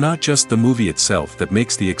 But it's not just the movie itself that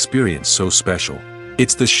makes the experience so special.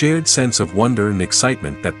 It's the shared sense of wonder and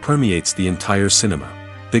excitement that permeates the entire cinema.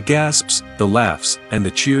 The gasps, the laughs, and the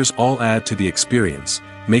cheers all add to the experience,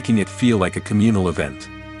 making it feel like a communal event.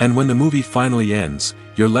 And when the movie finally ends,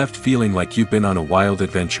 you're left feeling like you've been on a wild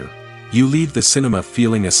adventure. You leave the cinema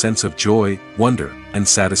feeling a sense of joy, wonder, and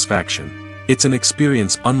satisfaction. It's an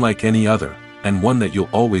experience unlike any other, and one that you'll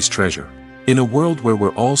always treasure. In a world where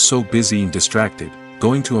we're all so busy and distracted,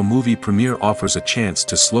 going to a movie premiere offers a chance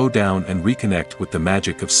to slow down and reconnect with the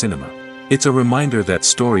magic of cinema. It's a reminder that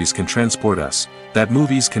stories can transport us, that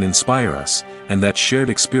movies can inspire us, and that shared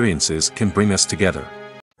experiences can bring us together.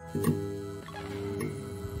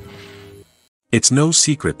 It's no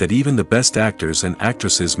secret that even the best actors and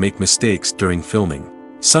actresses make mistakes during filming.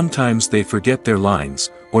 Sometimes they forget their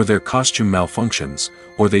lines, or their costume malfunctions,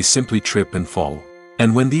 or they simply trip and fall.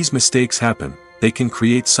 And when these mistakes happen, they can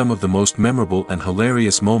create some of the most memorable and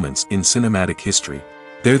hilarious moments in cinematic history.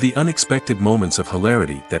 They're the unexpected moments of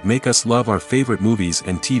hilarity that make us love our favorite movies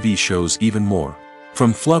and TV shows even more.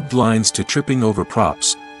 From flubbed lines to tripping over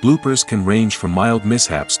props, bloopers can range from mild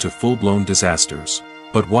mishaps to full-blown disasters.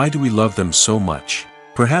 But why do we love them so much?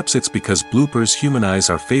 Perhaps it's because bloopers humanize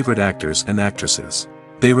our favorite actors and actresses.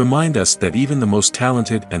 They remind us that even the most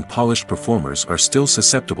talented and polished performers are still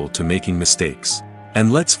susceptible to making mistakes.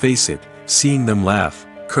 And let's face it, seeing them laugh,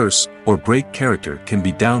 curse, or break character can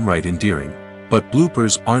be downright endearing. But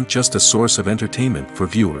bloopers aren't just a source of entertainment for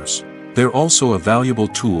viewers. They're also a valuable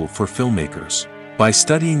tool for filmmakers. By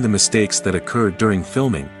studying the mistakes that occurred during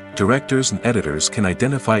filming, directors and editors can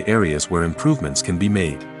identify areas where improvements can be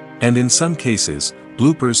made. And in some cases,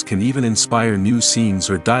 bloopers can even inspire new scenes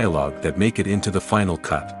or dialogue that make it into the final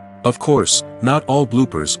cut. Of course, not all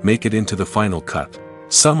bloopers make it into the final cut.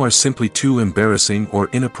 Some are simply too embarrassing or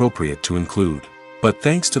inappropriate to include. But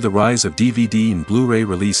thanks to the rise of DVD and Blu-ray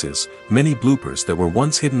releases, many bloopers that were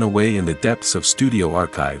once hidden away in the depths of studio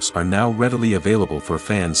archives are now readily available for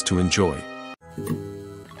fans to enjoy.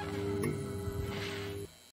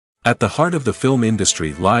 At the heart of the film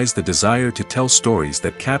industry lies the desire to tell stories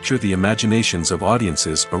that capture the imaginations of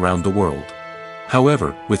audiences around the world.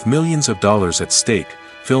 However, with millions of dollars at stake,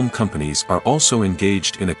 film companies are also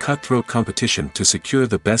engaged in a cutthroat competition to secure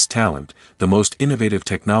the best talent, the most innovative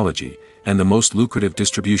technology, and the most lucrative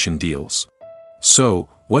distribution deals. So,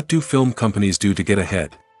 what do film companies do to get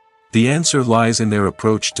ahead? The answer lies in their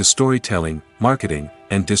approach to storytelling, marketing,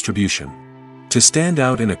 and distribution. To stand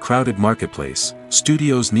out in a crowded marketplace,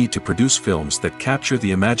 studios need to produce films that capture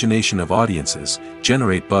the imagination of audiences,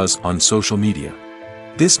 generate buzz on social media.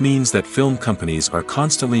 This means that film companies are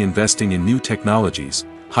constantly investing in new technologies,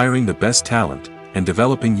 hiring the best talent, and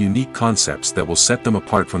developing unique concepts that will set them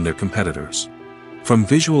apart from their competitors. From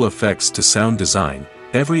visual effects to sound design,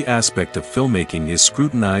 every aspect of filmmaking is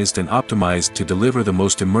scrutinized and optimized to deliver the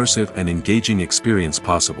most immersive and engaging experience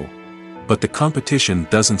possible. But the competition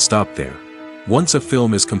doesn't stop there. Once a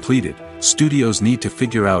film is completed, studios need to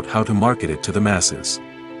figure out how to market it to the masses.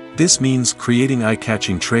 This means creating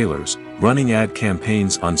eye-catching trailers, running ad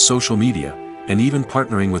campaigns on social media, and even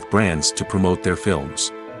partnering with brands to promote their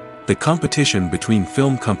films. The competition between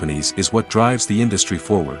film companies is what drives the industry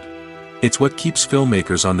forward. It's what keeps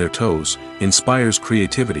filmmakers on their toes, inspires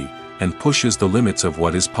creativity, and pushes the limits of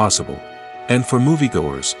what is possible. And for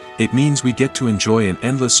moviegoers, it means we get to enjoy an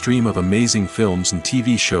endless stream of amazing films and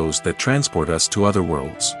TV shows that transport us to other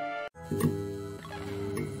worlds.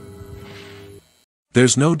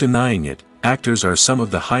 There's no denying it, actors are some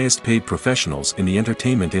of the highest paid professionals in the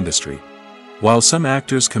entertainment industry. While some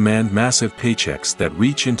actors command massive paychecks that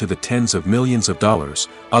reach into the tens of millions of dollars,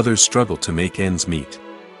 others struggle to make ends meet.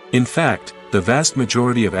 In fact, the vast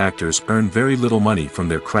majority of actors earn very little money from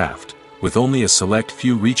their craft, with only a select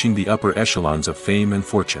few reaching the upper echelons of fame and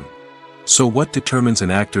fortune. So what determines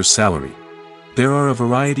an actor's salary? There are a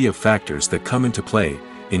variety of factors that come into play,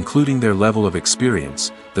 including their level of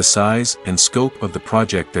experience, the size and scope of the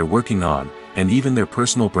project they're working on, and even their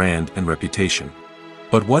personal brand and reputation.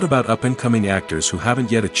 But what about up-and-coming actors who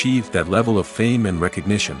haven't yet achieved that level of fame and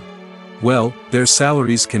recognition? Well, their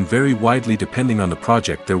salaries can vary widely depending on the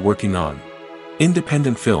project they're working on.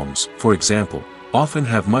 Independent films, for example, often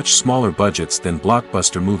have much smaller budgets than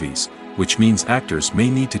blockbuster movies, which means actors may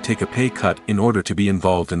need to take a pay cut in order to be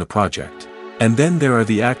involved in the project. And then there are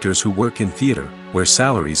the actors who work in theater, where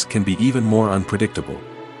salaries can be even more unpredictable.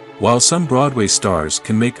 While some Broadway stars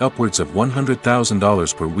can make upwards of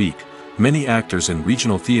 $100,000 per week, many actors in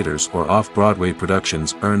regional theaters or off-Broadway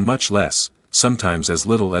productions earn much less, sometimes as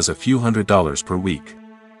little as a few $100s per week.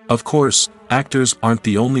 Of course, actors aren't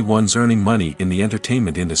the only ones earning money in the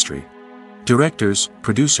entertainment industry. Directors,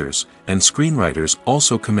 producers, and screenwriters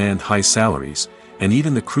also command high salaries, and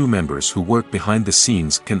even the crew members who work behind the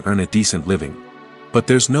scenes can earn a decent living. But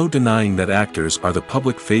there's no denying that actors are the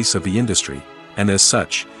public face of the industry, and as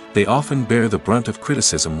such, they often bear the brunt of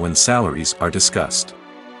criticism when salaries are discussed.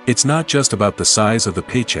 It's not just about the size of the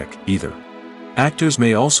paycheck, either. Actors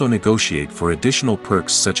may also negotiate for additional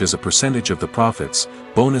perks such as a percentage of the profits,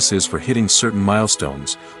 bonuses for hitting certain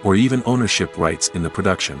milestones, or even ownership rights in the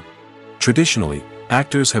production. Traditionally,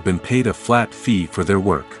 actors have been paid a flat fee for their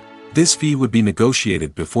work. This fee would be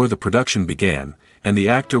negotiated before the production began, and the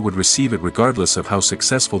actor would receive it regardless of how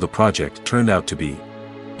successful the project turned out to be.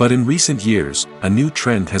 But in recent years, a new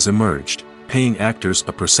trend has emerged, paying actors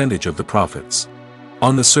a percentage of the profits.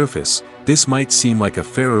 On the surface, this might seem like a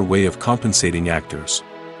fairer way of compensating actors.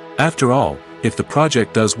 After all, if the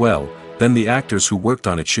project does well, then the actors who worked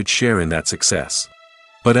on it should share in that success.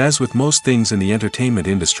 But as with most things in the entertainment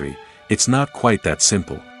industry, it's not quite that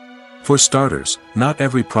simple. For starters, not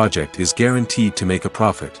every project is guaranteed to make a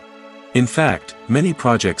profit. In fact, many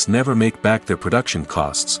projects never make back their production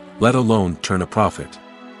costs, let alone turn a profit.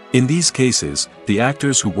 In these cases, the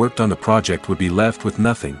actors who worked on the project would be left with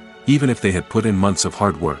nothing, even if they had put in months of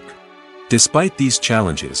hard work. Despite these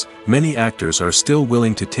challenges, many actors are still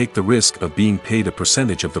willing to take the risk of being paid a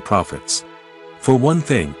percentage of the profits. For one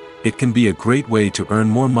thing, it can be a great way to earn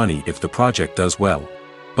more money if the project does well.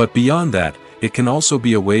 But beyond that, it can also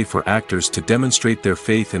be a way for actors to demonstrate their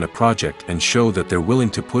faith in a project and show that they're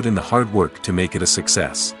willing to put in the hard work to make it a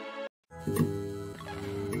success.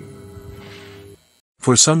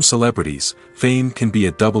 For some celebrities, fame can be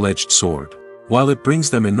a double-edged sword. While it brings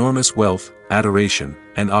them enormous wealth, adoration,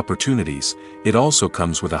 and opportunities, it also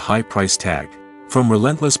comes with a high price tag. From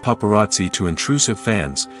relentless paparazzi to intrusive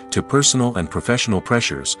fans, to personal and professional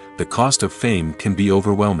pressures, the cost of fame can be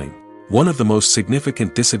overwhelming. One of the most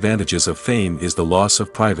significant disadvantages of fame is the loss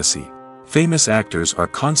of privacy. Famous actors are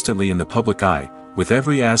constantly in the public eye, with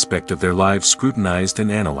every aspect of their lives scrutinized and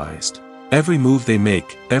analyzed. Every move they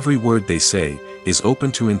make, every word they say, is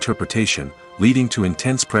open to interpretation, leading to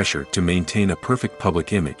intense pressure to maintain a perfect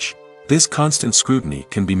public image. This constant scrutiny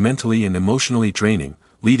can be mentally and emotionally draining,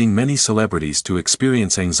 leading many celebrities to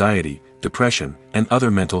experience anxiety, depression, and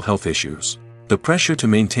other mental health issues. The pressure to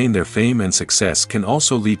maintain their fame and success can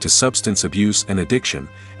also lead to substance abuse and addiction,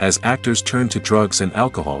 as actors turn to drugs and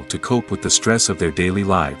alcohol to cope with the stress of their daily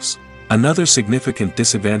lives. Another significant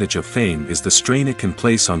disadvantage of fame is the strain it can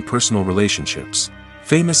place on personal relationships.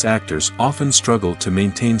 Famous actors often struggle to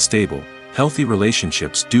maintain stable, healthy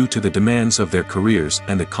relationships due to the demands of their careers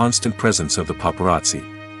and the constant presence of the paparazzi.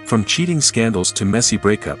 From cheating scandals to messy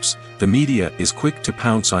breakups, the media is quick to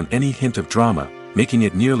pounce on any hint of drama, making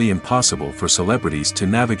it nearly impossible for celebrities to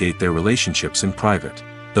navigate their relationships in private.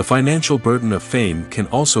 The financial burden of fame can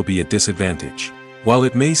also be a disadvantage. While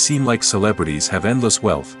it may seem like celebrities have endless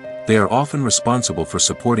wealth, they are often responsible for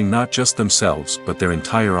supporting not just themselves but their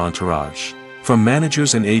entire entourage. From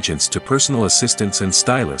managers and agents to personal assistants and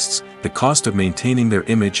stylists, the cost of maintaining their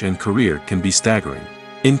image and career can be staggering.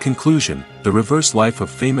 In conclusion, the reverse life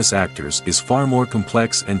of famous actors is far more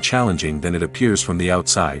complex and challenging than it appears from the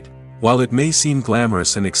outside. While it may seem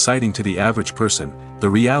glamorous and exciting to the average person, the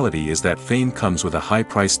reality is that fame comes with a high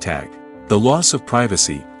price tag. The loss of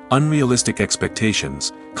privacy, unrealistic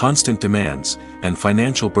expectations, constant demands, and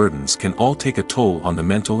financial burdens can all take a toll on the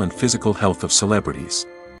mental and physical health of celebrities.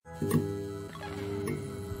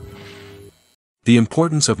 The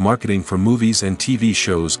importance of marketing for movies and TV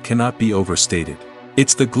shows cannot be overstated.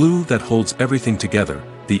 It's the glue that holds everything together,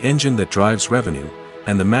 the engine that drives revenue,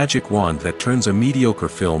 and the magic wand that turns a mediocre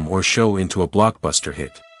film or show into a blockbuster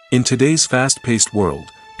hit. In today's fast-paced world,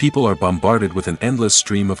 people are bombarded with an endless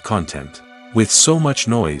stream of content. With so much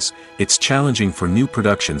noise, it's challenging for new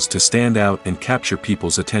productions to stand out and capture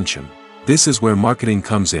people's attention. This is where marketing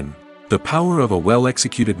comes in. The power of a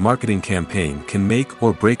well-executed marketing campaign can make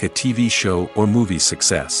or break a TV show or movie's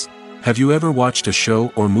success. Have you ever watched a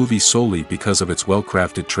show or movie solely because of its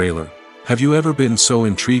well-crafted trailer? Have you ever been so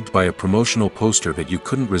intrigued by a promotional poster that you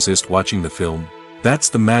couldn't resist watching the film? That's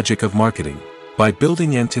the magic of marketing. By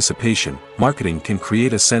building anticipation, marketing can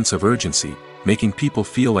create a sense of urgency, making people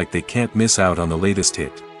feel like they can't miss out on the latest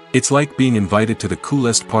hit. It's like being invited to the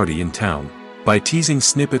coolest party in town. By teasing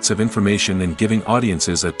snippets of information and giving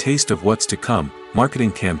audiences a taste of what's to come,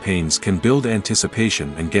 marketing campaigns can build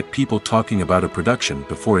anticipation and get people talking about a production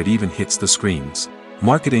before it even hits the screens.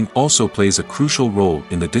 Marketing also plays a crucial role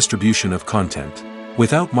in the distribution of content.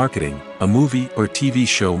 Without marketing, a movie or TV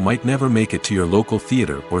show might never make it to your local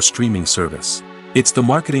theater or streaming service. It's the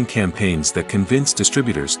marketing campaigns that convince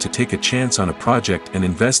distributors to take a chance on a project and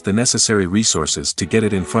invest the necessary resources to get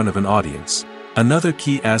it in front of an audience. Another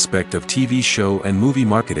key aspect of TV show and movie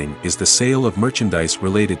marketing is the sale of merchandise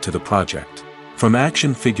related to the project. From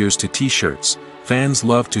action figures to t-shirts, fans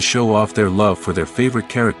love to show off their love for their favorite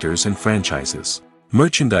characters and franchises.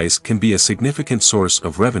 Merchandise can be a significant source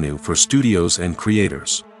of revenue for studios and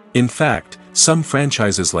creators. In fact, some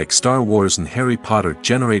franchises like Star Wars and Harry Potter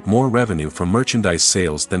generate more revenue from merchandise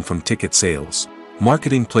sales than from ticket sales.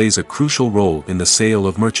 Marketing plays a crucial role in the sale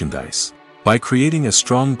of merchandise. By creating a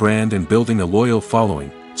strong brand and building a loyal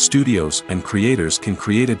following, studios and creators can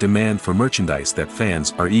create a demand for merchandise that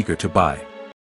fans are eager to buy.